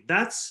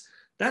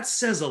that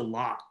says a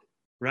lot,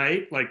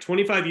 right? Like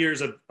 25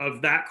 years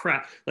of that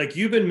crap. Like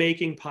you've been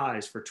making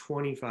pies for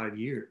 25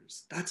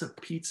 years. That's a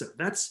pizza.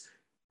 That's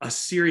a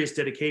serious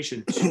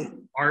dedication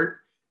to art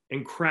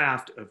and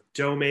craft of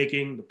dough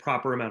making, the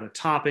proper amount of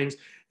toppings.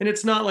 And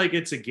it's not like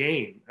it's a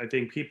game. I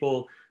think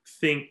people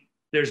think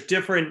there's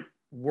different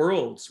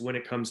worlds when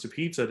it comes to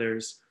pizza.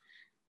 There's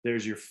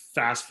your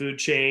fast food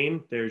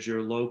chain, there's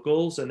your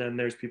locals, and then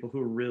there's people who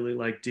are really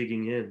like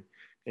digging in.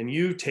 And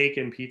you've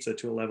taken pizza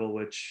to a level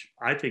which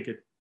I think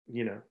it,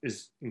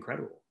 is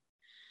incredible.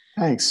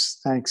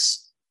 Thanks.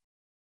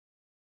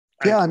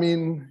 Yeah,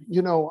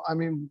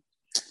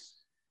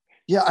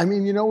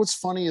 what's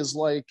funny is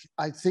like,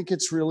 I think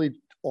it's really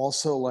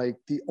also like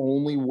the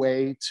only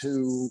way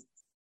to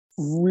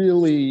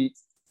really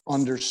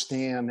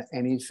understand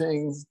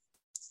anything,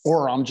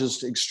 or I'm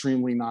just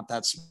extremely not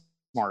that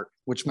smart,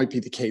 which might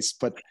be the case.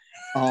 But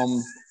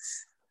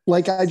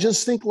like, I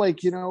just think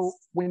like,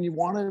 when you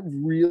want to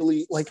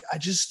really like,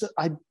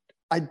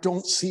 I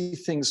don't see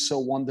things so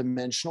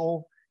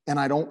one-dimensional, and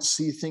I don't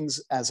see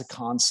things as a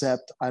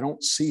concept. I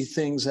don't see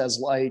things as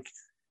like,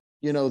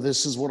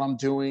 this is what I'm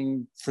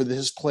doing for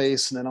this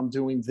place, and then I'm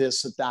doing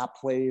this at that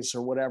place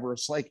or whatever.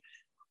 It's like,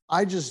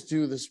 I just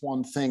do this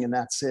one thing and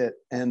that's it.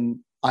 And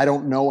I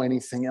don't know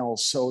anything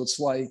else. So it's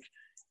like,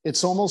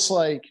 it's almost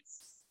like,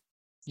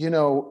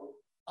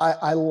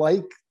 I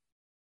like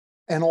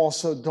and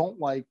also don't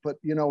like, but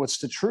it's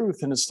the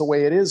truth and it's the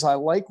way it is. I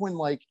like when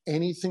like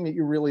anything that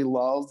you really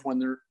love,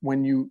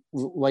 when you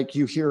like,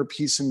 you hear a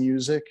piece of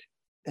music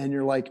and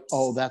you're like,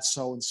 oh, that's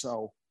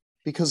so-and-so,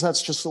 because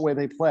that's just the way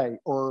they play.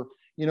 Or,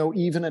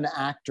 even an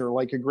actor,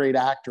 like a great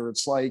actor,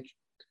 it's like,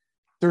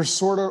 they're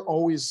sort of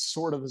always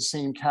sort of the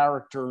same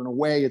character in a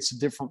way. It's a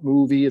different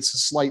movie. It's a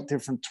slight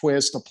different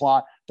twist, a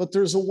plot, but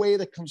there's a way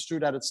that comes through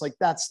that it's like,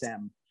 that's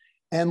them.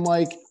 And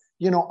like,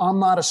 I'm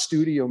not a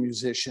studio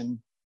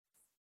musician.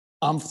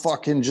 I'm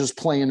fucking just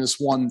playing this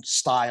one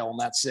style and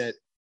that's it.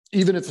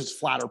 Even if it's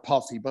flat or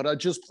puffy, but I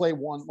just play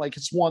one, like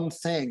it's one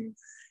thing.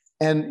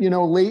 And,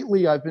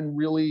 lately I've been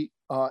really,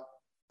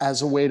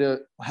 as a way to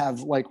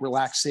have like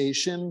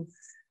relaxation,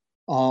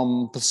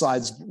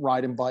 besides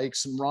riding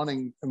bikes and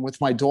running, and with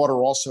my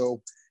daughter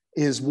also,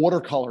 is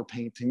watercolor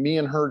painting. Me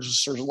and her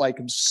just are like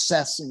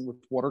obsessing with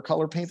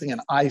watercolor painting, and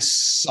I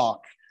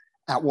suck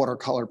at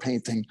watercolor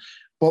painting.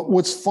 But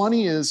what's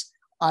funny is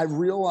I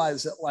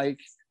realize that like,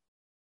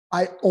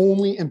 I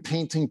only am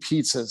painting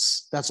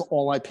pizzas. That's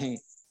all I paint.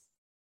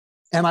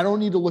 And I don't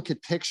need to look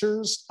at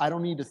pictures. I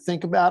don't need to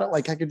think about it.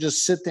 Like I could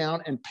just sit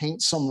down and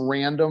paint some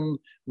random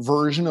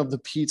version of the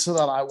pizza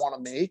that I want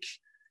to make.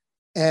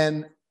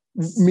 And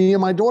me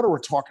and my daughter were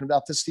talking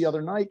about this the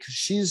other night,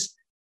 because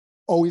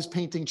always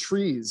painting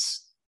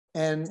trees.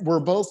 And we're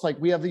both like,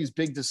 we have these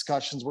big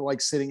discussions. We're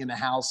like sitting in the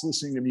house,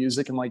 listening to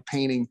music and like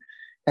painting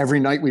every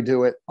night we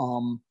do it.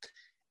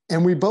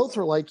 And we both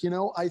are like,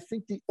 I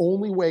think the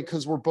only way,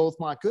 because we're both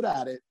not good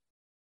at it,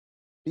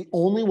 the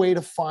only way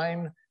to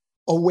find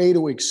a way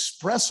to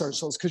express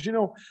ourselves, because,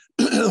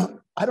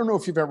 I don't know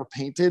if you've ever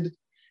painted,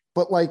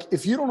 but like,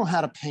 if you don't know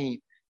how to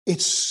paint,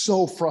 it's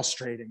so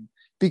frustrating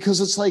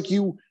because it's like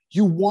you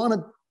want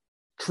to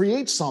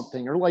create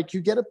something, or like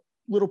you get a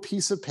little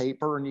piece of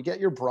paper and you get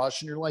your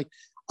brush and you're like,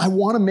 I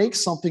want to make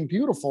something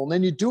beautiful. And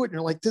then you do it and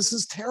you're like, this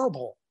is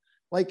terrible.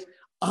 Like,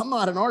 I'm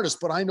not an artist,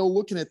 but I know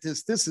looking at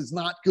this is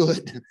not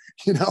good,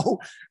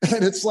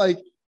 And it's like,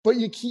 but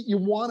you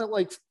want to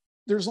like,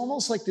 there's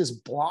almost like this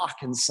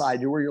block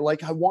inside you where you're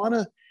like, I want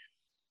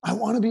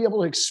to be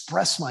able to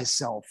express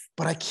myself,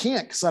 but I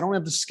can't because I don't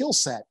have the skill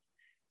set.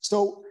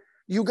 So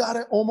you got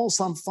to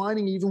almost, I'm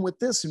finding even with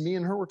this, and me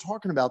and her were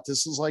talking about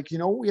this, is like,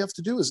 what we have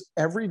to do is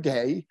every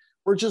day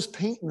we're just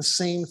painting the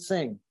same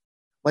thing.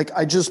 Like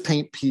I just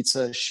paint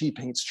pizza, she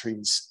paints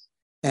trees,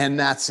 and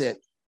that's it.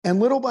 And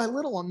little by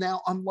little,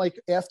 I'm like,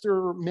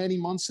 after many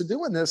months of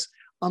doing this,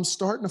 I'm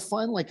starting to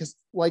find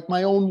like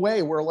my own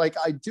way where like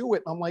I do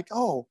it. And I'm like,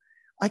 oh,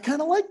 I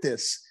kind of like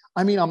this.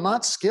 I mean, I'm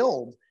not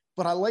skilled,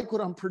 but I like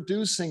what I'm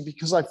producing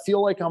because I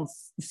feel like I'm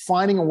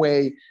finding a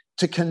way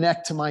to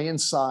connect to my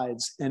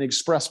insides and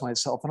express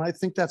myself. And I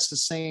think that's the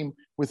same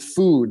with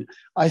food.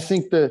 I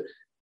think the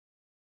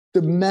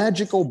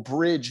magical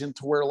bridge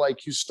into where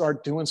like you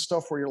start doing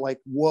stuff where you're like,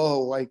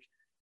 whoa, like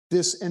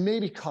this, and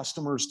maybe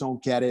customers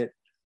don't get it,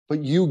 but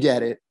you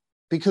get it,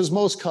 because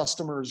most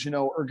customers,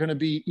 are going to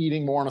be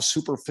eating more on a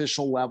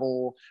superficial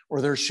level,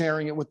 or they're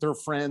sharing it with their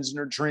friends and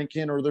they're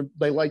drinking, or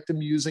they like the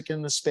music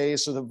in the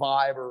space or the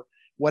vibe or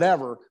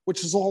whatever,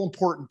 which is all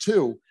important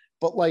too.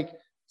 But like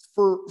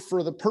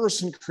for the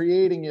person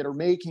creating it or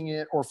making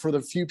it, or for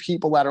the few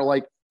people that are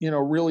like,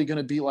 really going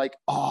to be like,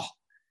 oh,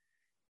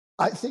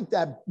 I think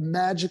that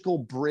magical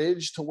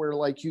bridge to where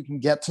like you can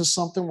get to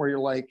something where you're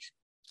like,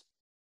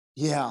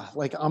 yeah,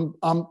 like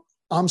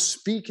I'm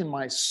speaking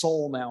my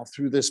soul now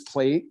through this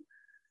plate,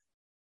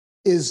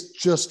 is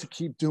just to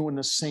keep doing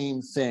the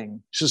same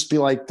thing. Just be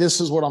like,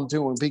 this is what I'm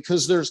doing,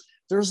 because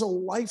there's a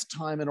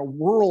lifetime and a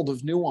world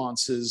of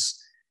nuances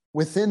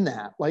within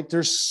that. Like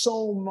there's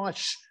so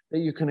much that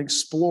you can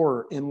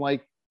explore in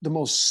like the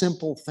most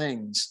simple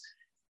things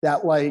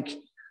that like,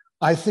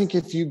 I think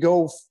if you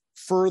go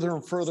further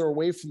and further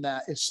away from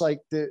that, it's like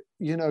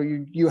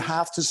you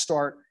have to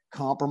start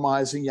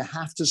compromising. You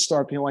have to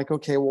start being like,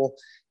 okay, well,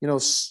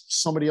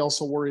 somebody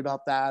else will worry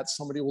about that.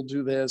 Somebody will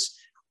do this.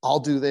 I'll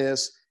do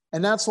this.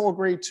 And that's all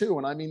great too.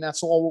 And I mean,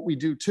 that's all what we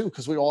do too,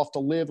 because we all have to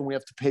live and we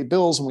have to pay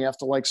bills and we have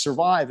to like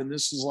survive. And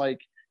this is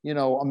like,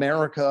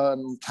 America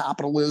and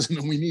capitalism,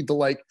 and we need to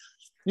like,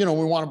 we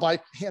want to buy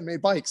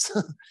handmade bikes.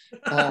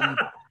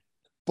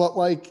 But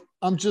like,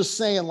 I'm just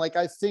saying, like,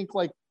 I think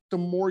like the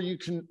more you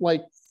can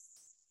like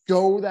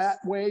go that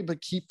way,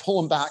 but keep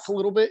pulling back a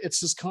little bit,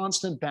 it's this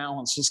constant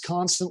balance, this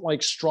constant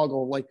like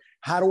struggle. Like,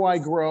 how do I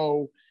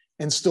grow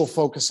and still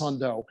focus on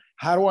dough?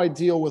 How do I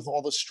deal with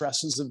all the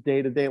stresses of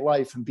day-to-day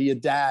life and be a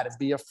dad and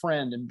be a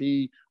friend and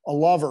be a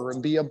lover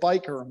and be a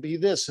biker and be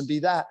this and be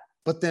that,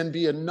 but then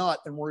be a nut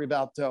and worry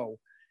about dough?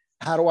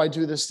 How do I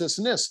do this, this,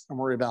 and this and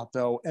worry about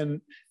dough? And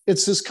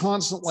it's this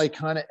constant like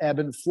kind of ebb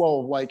and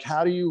flow of like,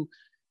 how do you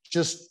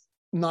just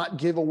not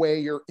give away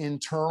your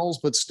internals,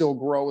 but still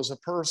grow as a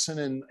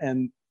person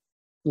and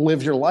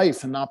live your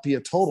life and not be a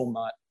total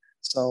nut?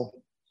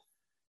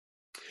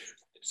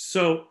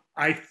 So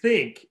I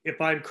think,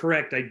 if I'm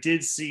correct, I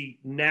did see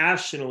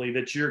nationally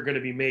that you're going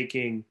to be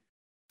making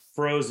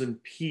frozen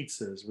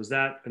pizzas. Was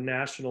that a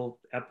national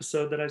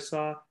episode that I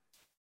saw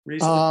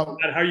recently? Is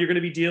that how you're going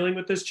to be dealing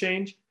with this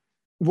change?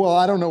 Well,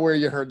 I don't know where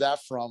you heard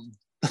that from.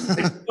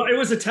 It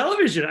was a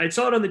television. I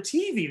saw it on the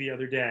TV the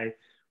other day.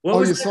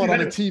 You saw it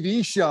on a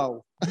TV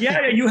show.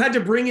 Yeah, you had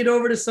to bring it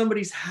over to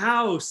somebody's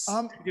house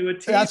to do a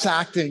tape. That's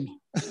acting.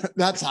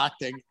 That's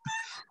acting.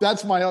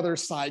 That's my other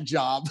side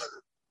job.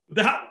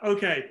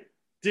 Okay.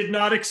 Did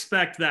not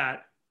expect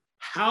that.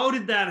 How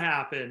did that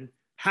happen?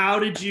 How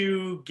did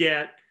you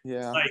get,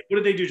 like, what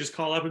did they do? Just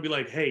call up and be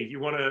like, hey, you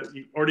want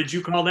to, or did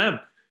you call them?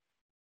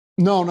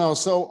 No.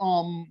 So,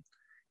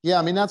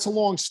 I mean, that's a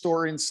long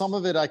story. And some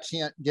of it I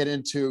can't get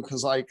into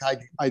because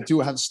I do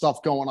have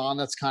stuff going on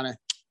that's kind of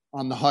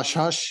on the hush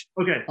hush.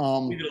 Okay.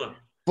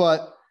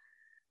 But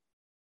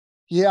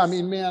yeah, I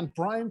mean, man,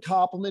 Brian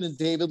Koppelman and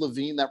David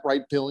Levine that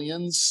write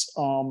Billions,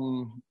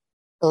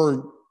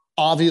 or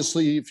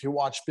obviously, if you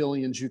watch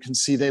Billions, you can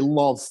see they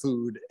love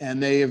food,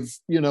 and they've,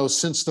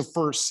 since the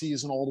first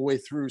season all the way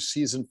through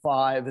season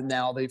 5, and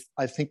now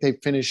I think they've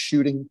finished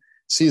shooting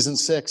season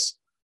 6,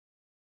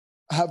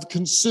 have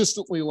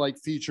consistently like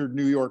featured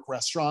New York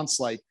restaurants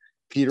like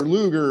Peter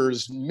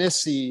Luger's,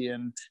 Missy,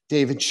 and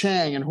David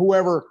Chang, and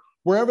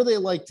wherever they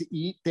like to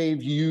eat,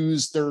 they've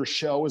used their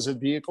show as a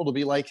vehicle to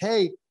be like,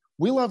 hey,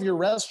 we love your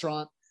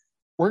restaurant.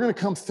 We're going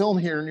to come film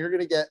here and you're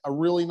going to get a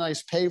really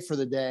nice pay for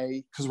the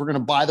day because we're going to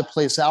buy the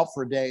place out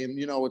for a day. And,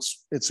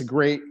 it's a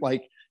great,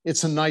 like,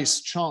 it's a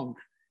nice chunk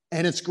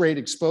and it's great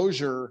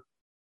exposure.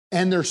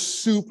 And they're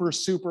super,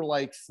 super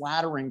like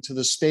flattering to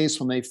the space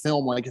when they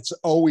film. Like it's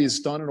always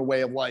done in a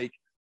way of like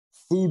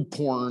food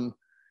porn.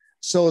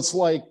 So it's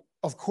like,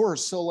 of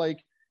course. So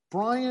like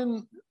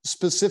Brian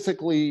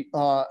specifically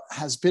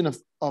has been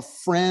a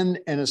friend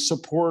and a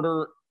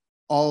supporter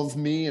of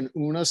me and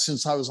Una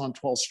since I was on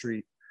 12th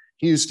Street.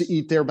 He used to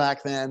eat there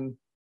back then.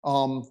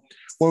 When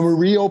we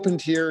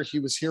reopened here, he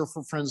was here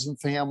for friends and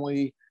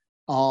family.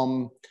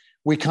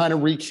 We kind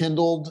of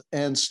rekindled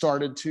and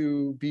started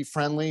to be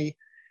friendly.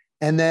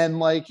 And then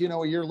like, you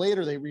know, a year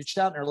later, they reached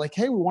out and they're like,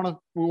 hey, we want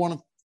to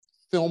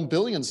film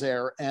Billions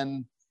there.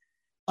 And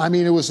I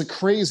mean, it was a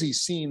crazy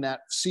scene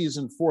that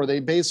season 4. They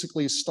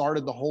basically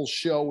started the whole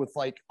show with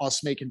like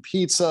us making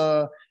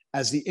pizza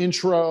as the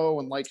intro.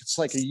 And like, it's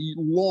like a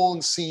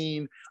long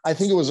scene. I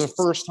think it was the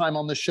first time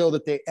on the show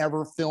that they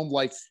ever filmed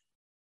like,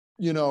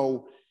 you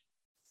know,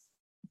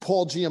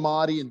 Paul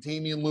Giamatti and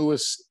Damian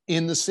Lewis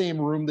in the same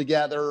room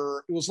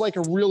together. It was like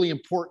a really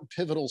important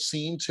pivotal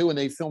scene too. And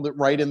they filmed it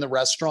right in the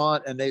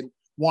restaurant and they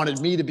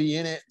wanted me to be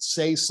in it,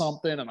 say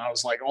something. And I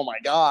was like, oh my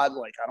God,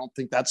 like, I don't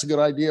think that's a good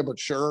idea, but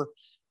sure.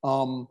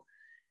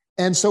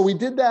 And so we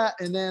did that.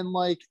 And then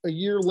like a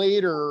year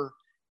later,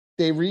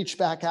 they reached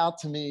back out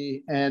to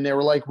me and they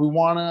were like, we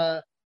want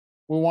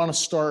to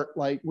start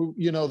like,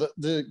 you know,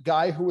 the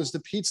guy who was the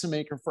pizza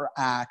maker for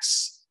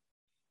Axe,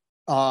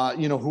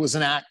 you know, who was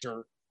an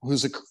actor,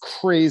 who's a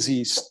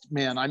crazy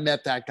man. I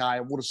met that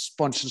guy. What a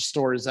bunch of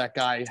stories that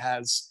guy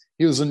has.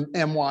 He was an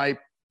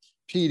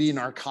NYPD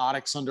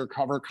narcotics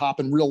undercover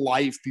cop in real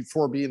life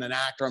before being an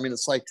actor. I mean,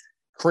 it's like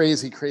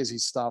crazy, crazy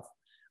stuff.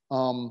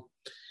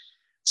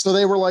 So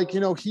they were like, you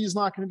know, he's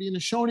not going to be in the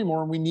show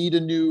anymore. And we need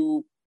a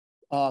new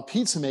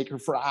pizza maker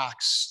for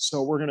Axe.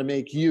 So we're going to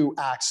make you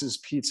Axe's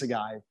pizza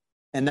guy.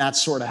 And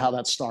that's sort of how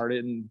that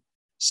started. And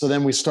so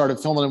then we started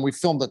filming and we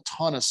filmed a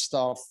ton of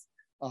stuff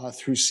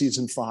through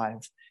season 5.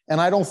 And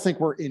I don't think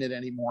we're in it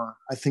anymore.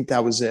 I think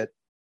that was it.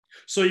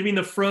 So you mean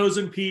the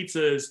frozen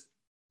pizzas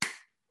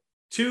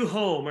to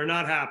home are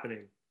not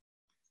happening?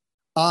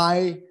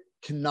 I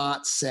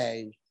cannot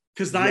say.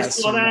 Because I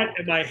saw that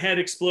and my head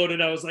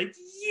exploded. I was like,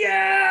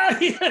 yeah,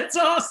 it's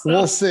awesome.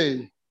 We'll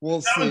see.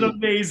 We'll see. That was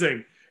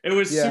amazing. It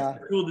was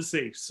super cool to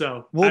see.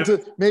 So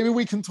maybe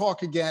we can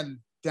talk again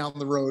down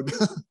the road.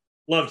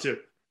 Love to.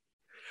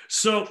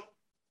 So a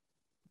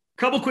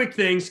couple quick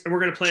things, and we're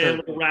going to play a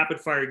little rapid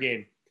fire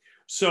game.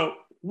 So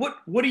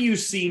what do you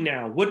see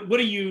now? What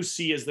do you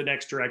see as the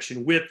next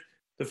direction with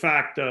the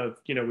fact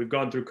of, you know, we've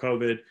gone through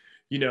COVID,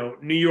 you know,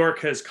 New York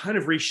has kind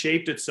of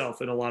reshaped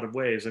itself in a lot of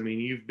ways. I mean,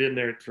 you've been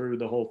there through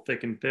the whole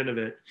thick and thin of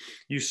it.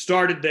 You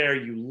started there,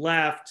 you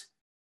left,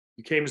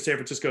 you came to San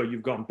Francisco,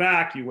 you've gone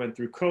back, you went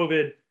through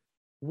COVID.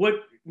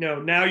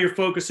 Now you're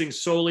focusing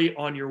solely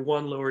on your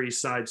one Lower East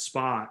Side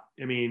spot.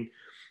 I mean,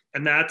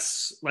 and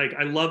that's like,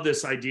 I love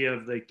this idea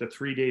of like the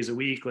 3 days a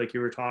week, like you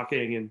were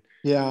talking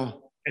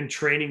and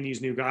training these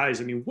new guys.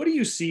 I mean, what do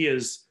you see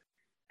as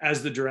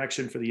the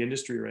direction for the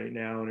industry right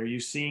now? And do you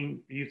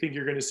think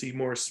you're going to see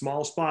more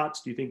small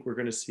spots? Do you think we're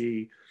going to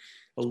see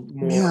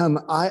more? Man,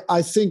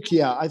 I think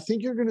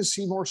you're going to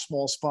see more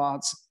small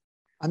spots.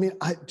 I mean,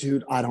 I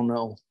don't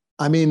know.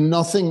 I mean,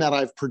 nothing that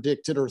I've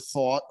predicted or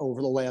thought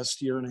over the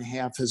last year and a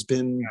half has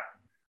been,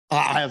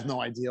 I have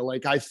no idea.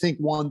 Like I think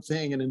one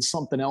thing and then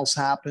something else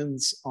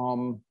happens.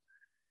 God,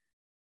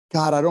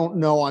 I don't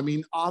know. I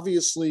mean,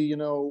 obviously, you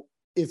know,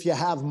 if you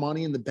have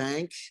money in the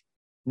bank,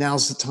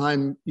 now's the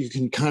time you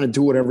can kind of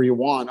do whatever you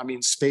want. I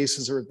mean,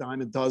 spaces are a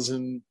dime a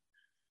dozen.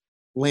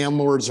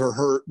 Landlords are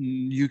hurting.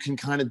 You can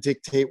kind of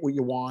dictate what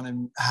you want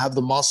and have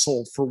the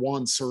muscle for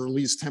once, or at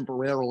least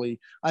temporarily.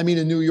 I mean,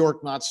 in New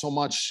York, not so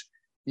much,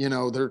 you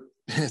know,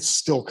 it's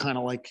still kind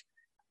of like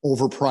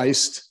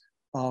overpriced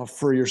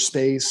for your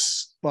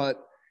space.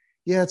 But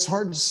yeah, it's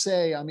hard to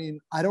say. I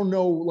mean, I don't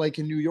know, like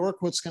in New York,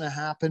 what's going to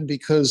happen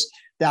because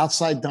the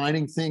outside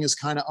dining thing is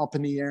kind of up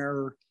in the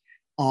air.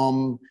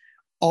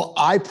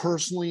 I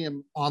personally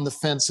am on the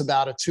fence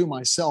about it too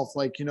myself.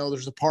 Like, you know,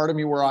 there's a part of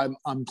me where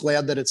I'm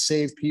glad that it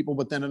saved people,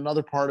 but then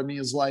another part of me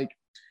is like,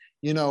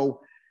 you know,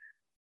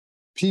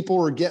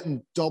 people are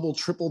getting double,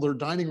 triple their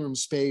dining room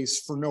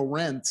space for no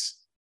rent.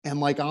 And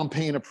like, I'm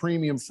paying a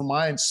premium for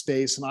my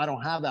space and I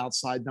don't have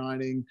outside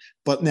dining,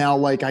 but now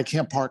like I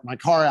can't park my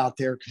car out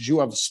there because you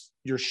have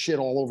your shit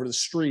all over the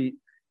street.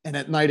 And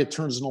at night it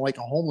turns into like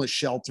a homeless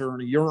shelter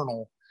and a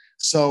urinal.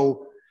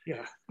 So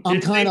yeah,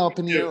 I'm kind of up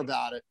in the air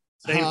about it.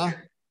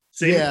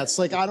 Yeah, it's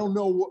like I don't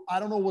know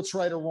what's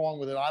right or wrong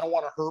with it. I don't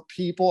want to hurt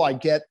people. I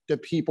get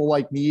that people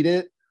like need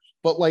it,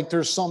 but like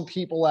there's some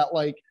people that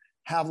like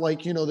have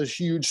like, you know, this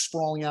huge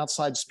sprawling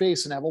outside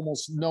space and have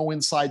almost no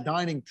inside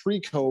dining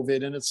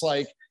pre-COVID, and it's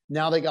like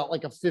now they got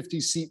like a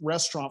 50-seat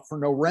restaurant for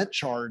no rent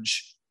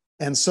charge.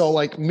 And so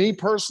like me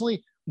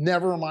personally,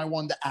 never am I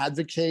one to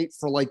advocate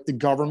for like the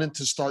government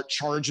to start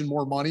charging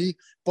more money,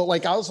 but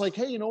like I was like,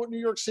 hey, you know what New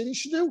York City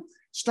should do?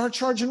 Start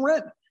charging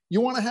rent.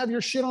 You want to have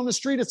your shit on the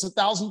street, it's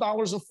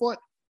 $1,000 a foot.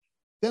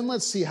 Then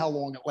let's see how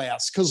long it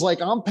lasts. Cause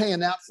like I'm paying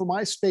that for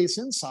my space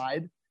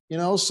inside, you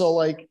know? So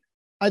like,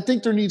 I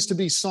think there needs to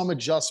be some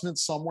adjustment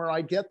somewhere.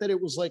 I get that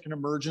it was like an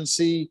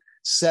emergency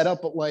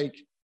setup, but like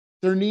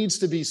there needs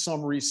to be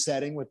some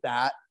resetting with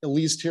that, at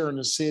least here in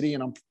the city.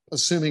 And I'm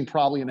assuming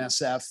probably in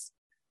SF.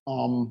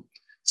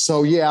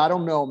 So yeah, I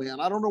don't know, man.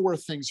 I don't know where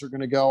things are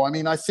going to go. I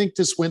mean, I think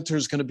this winter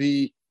is going to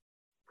be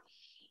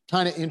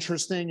kind of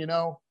interesting,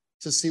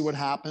 to see what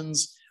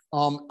happens.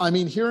 I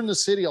mean, here in the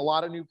city, a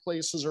lot of new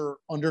places are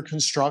under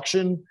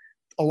construction.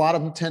 A lot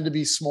of them tend to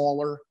be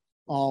smaller.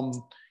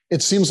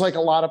 It seems like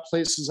a lot of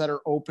places that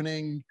are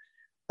opening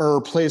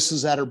are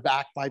places that are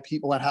backed by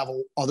people that have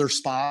other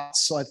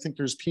spots. So I think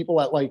there's people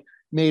that like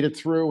made it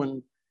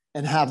through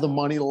and have the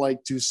money to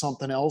like do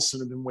something else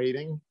and have been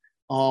waiting.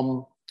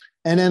 And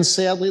then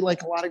sadly,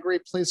 like a lot of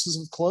great places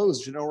have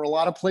closed, or a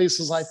lot of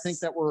places I think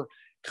that were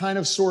kind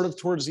of sort of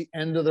towards the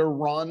end of their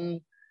run.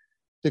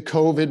 The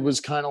COVID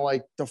was kind of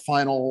like the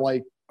final,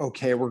 like,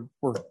 okay,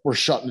 we're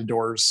shutting the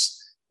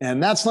doors.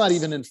 And that's not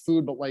even in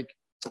food, but like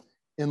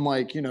in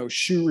like,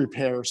 shoe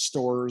repair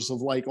stores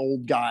of like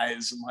old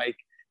guys and like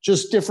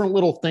just different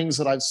little things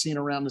that I've seen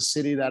around the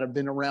city that have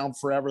been around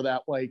forever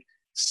that like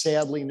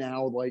sadly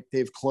now like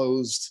they've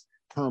closed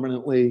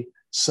permanently.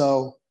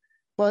 So,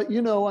 but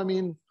I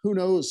mean, who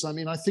knows? I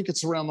mean, I think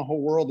it's around the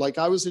whole world. Like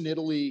I was in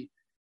Italy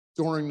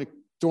during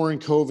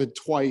COVID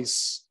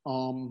twice.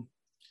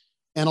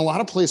 And a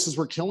lot of places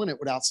were killing it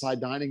with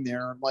outside dining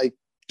there, like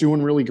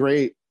doing really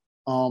great.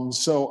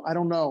 So I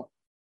don't know.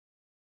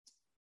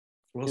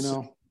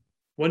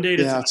 One day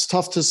to yeah, it's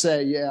tough to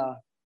say. Yeah.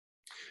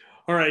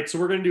 All right. So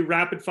we're going to do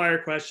rapid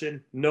fire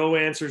question. No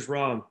answers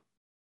wrong.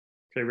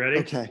 Okay. Ready?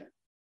 Okay.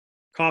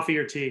 Coffee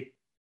or tea?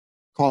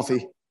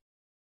 Coffee.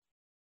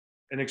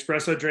 An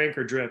espresso drink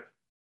or drip?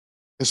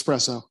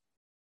 Espresso.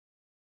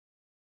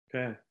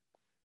 Okay.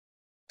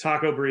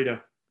 Taco burrito?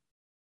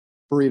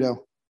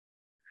 Burrito.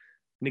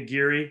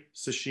 Nigiri,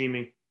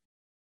 sashimi?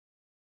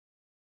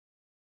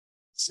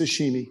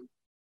 Sashimi.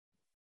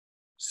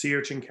 Sea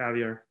urchin,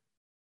 caviar?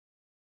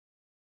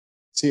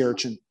 Sea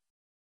urchin.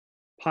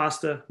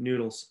 Pasta,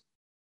 noodles?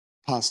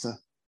 Pasta.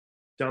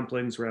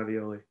 Dumplings,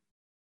 ravioli?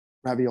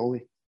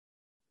 Ravioli.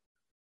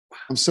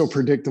 I'm so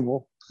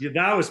predictable. Yeah,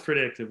 that was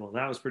predictable.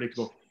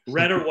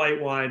 Red or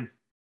white wine?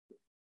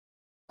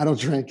 I don't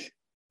drink.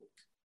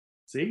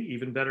 See,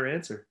 even better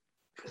answer.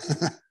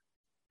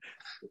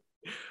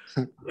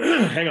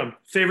 Hang on.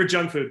 Favorite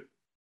junk food?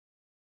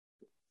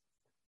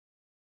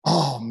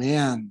 Oh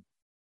man.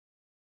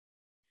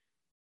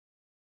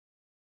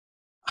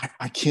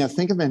 I can't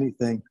think of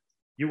anything.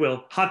 You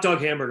will. Hot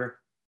dog, hamburger?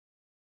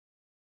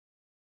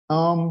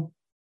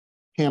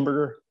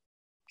 Hamburger.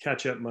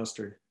 Ketchup,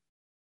 mustard?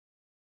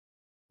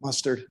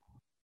 Mustard.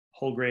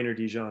 Whole grain or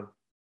Dijon?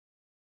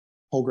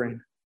 Whole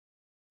grain.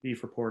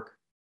 Beef or pork?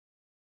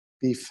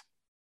 Beef.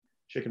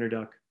 Chicken or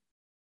duck?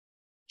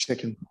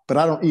 Chicken. But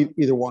I don't eat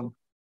either one.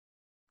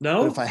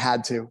 No? But if I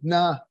had to.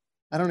 Nah.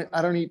 I don't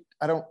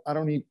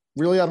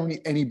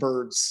eat any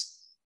birds.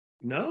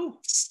 No?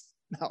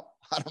 No.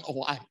 I don't know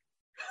why.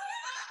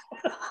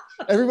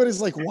 Everybody's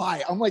like,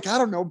 why? I'm like, I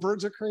don't know.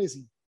 Birds are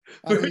crazy.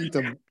 I don't eat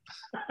them.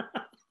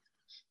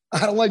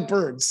 I don't like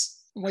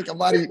birds. I'm like, I'm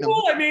not eating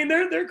cool. them. I mean,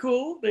 they're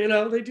cool. They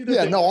do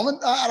their thing. No,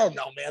 I don't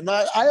know, man.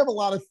 I have a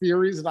lot of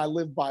theories and I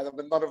live by them,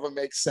 and none of them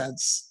make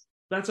sense.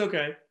 That's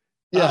okay.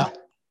 Yeah.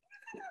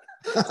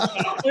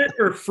 Chocolate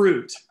or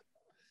fruit?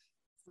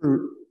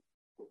 Fruit.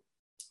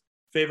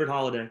 Favorite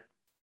holiday?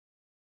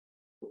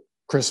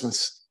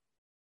 Christmas.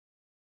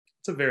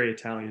 It's a very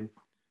Italian.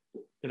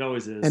 It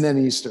always is. And then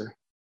Easter.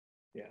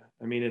 Yeah.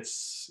 I mean,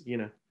 it's,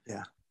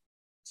 Yeah.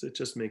 So it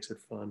just makes it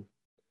fun.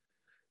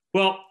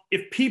 Well,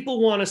 if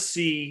people want to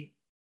see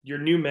your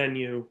new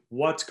menu,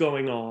 what's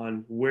going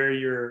on, when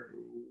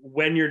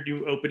your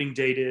new opening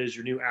date is,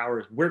 your new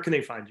hours, where can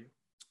they find you?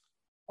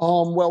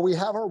 Well, we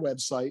have our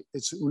website.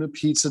 It's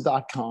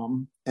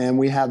unapizza.com, and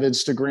we have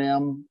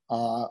Instagram,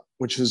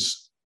 which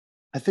is,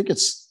 I think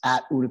it's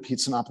at Una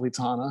Pizza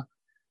Napolitana.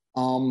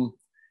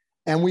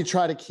 And we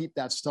try to keep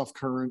that stuff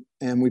current,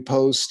 and we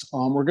post.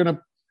 We're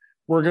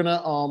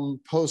gonna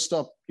post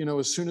up,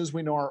 as soon as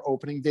we know our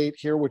opening date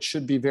here, which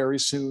should be very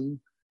soon.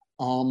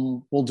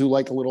 We'll do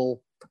like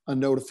a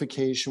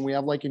notification. We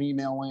have like an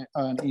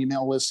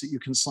email list that you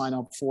can sign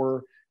up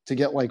for to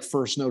get like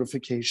first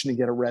notification to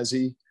get a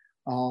resi.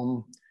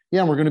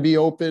 And we're going to be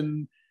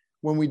open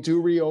when we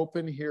do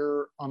reopen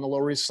here on the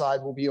Lower East Side.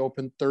 We'll be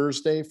open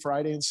Thursday,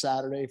 Friday, and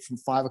Saturday from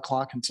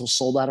 5:00 until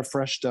sold out of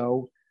fresh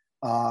dough.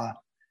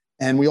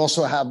 And we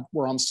also have,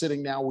 where I'm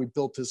sitting now, we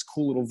built this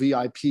cool little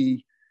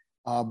VIP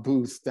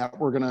booth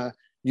that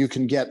you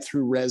can get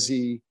through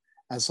resi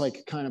as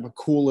like kind of a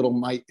cool little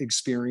night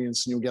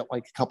experience, and you'll get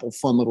like a couple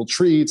fun little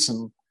treats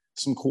and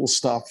some cool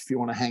stuff if you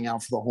want to hang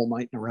out for the whole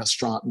night in a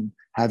restaurant and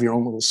have your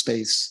own little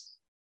space.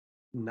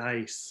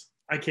 Nice.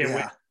 I can't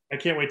wait. I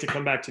can't wait to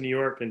come back to New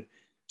York and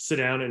sit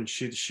down and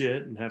shoot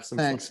shit and have some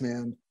Thanks, fun.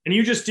 man. And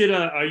you just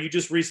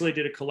recently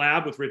did a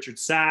collab with Richard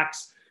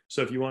Sachs.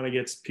 So if you want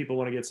to people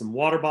want to get some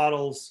water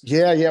bottles.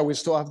 Yeah. We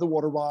still have the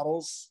water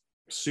bottles.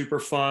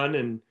 Super fun.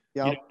 And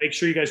Yep. Make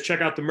sure you guys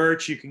check out the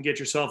merch. You can get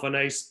yourself a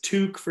nice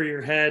toque for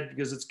your head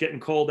because it's getting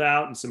cold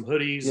out, and some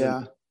hoodies.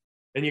 Yeah.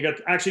 And you got,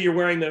 actually, you're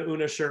wearing the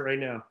Una shirt right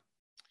now.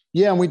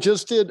 Yeah, and we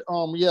just did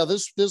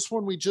this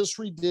one we just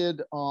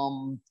redid.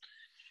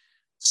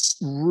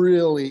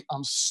 Really,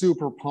 I'm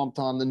super pumped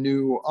on the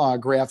new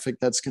graphic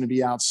that's going to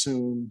be out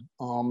soon.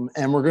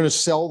 And we're going to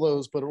sell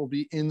those, but it will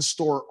be in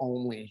store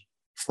only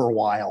for a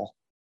while.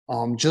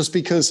 Just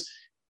because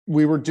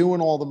we were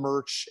doing all the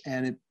merch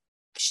and it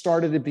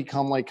started to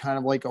become like kind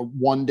of like a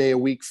 1 day a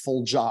week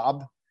full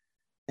job.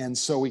 And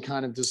so we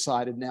kind of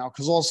decided now,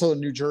 because also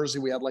in New Jersey,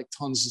 we had like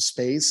tons of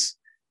space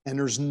and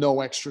there's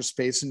no extra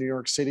space in New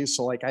York City.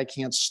 So like I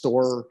can't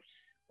store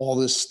all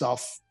this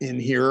stuff in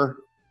here.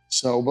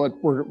 So, but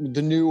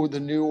the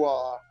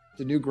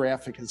new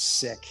graphic is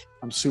sick.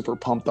 I'm super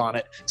pumped on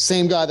it.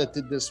 Same guy that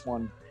did this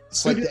one.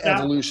 It's like the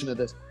evolution of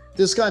this.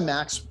 This guy,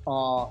 Max,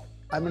 I'm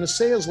going to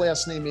say his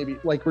last name, maybe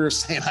like we were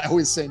saying, I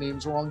always say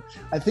names wrong.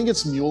 I think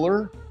it's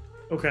Mueller.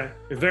 Okay.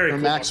 Very cool.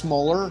 Max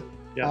Mueller.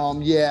 Yeah.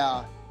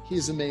 Yeah,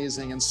 he's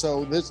amazing. And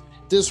so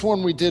this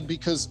one we did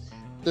because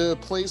the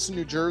place in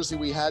New Jersey,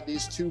 we had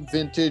these two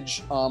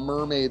vintage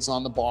mermaids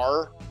on the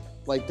bar,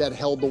 like that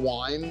held the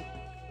wine.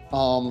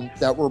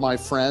 That were my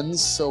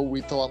friends. So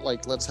we thought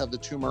like, let's have the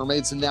two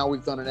mermaids. And now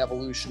we've done an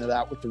evolution of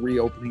that with the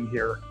reopening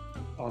here.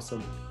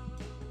 Awesome.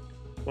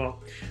 Well,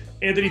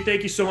 Anthony,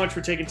 thank you so much for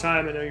taking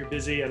time. I know you're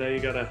busy. I know you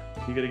gotta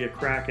get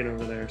cracking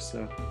over there.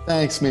 So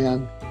thanks,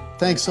 man.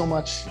 Thanks so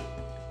much.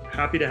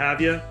 Happy to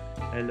have you,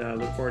 and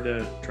look forward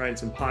to trying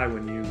some pie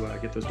when you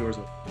get those doors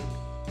open.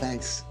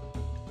 Thanks.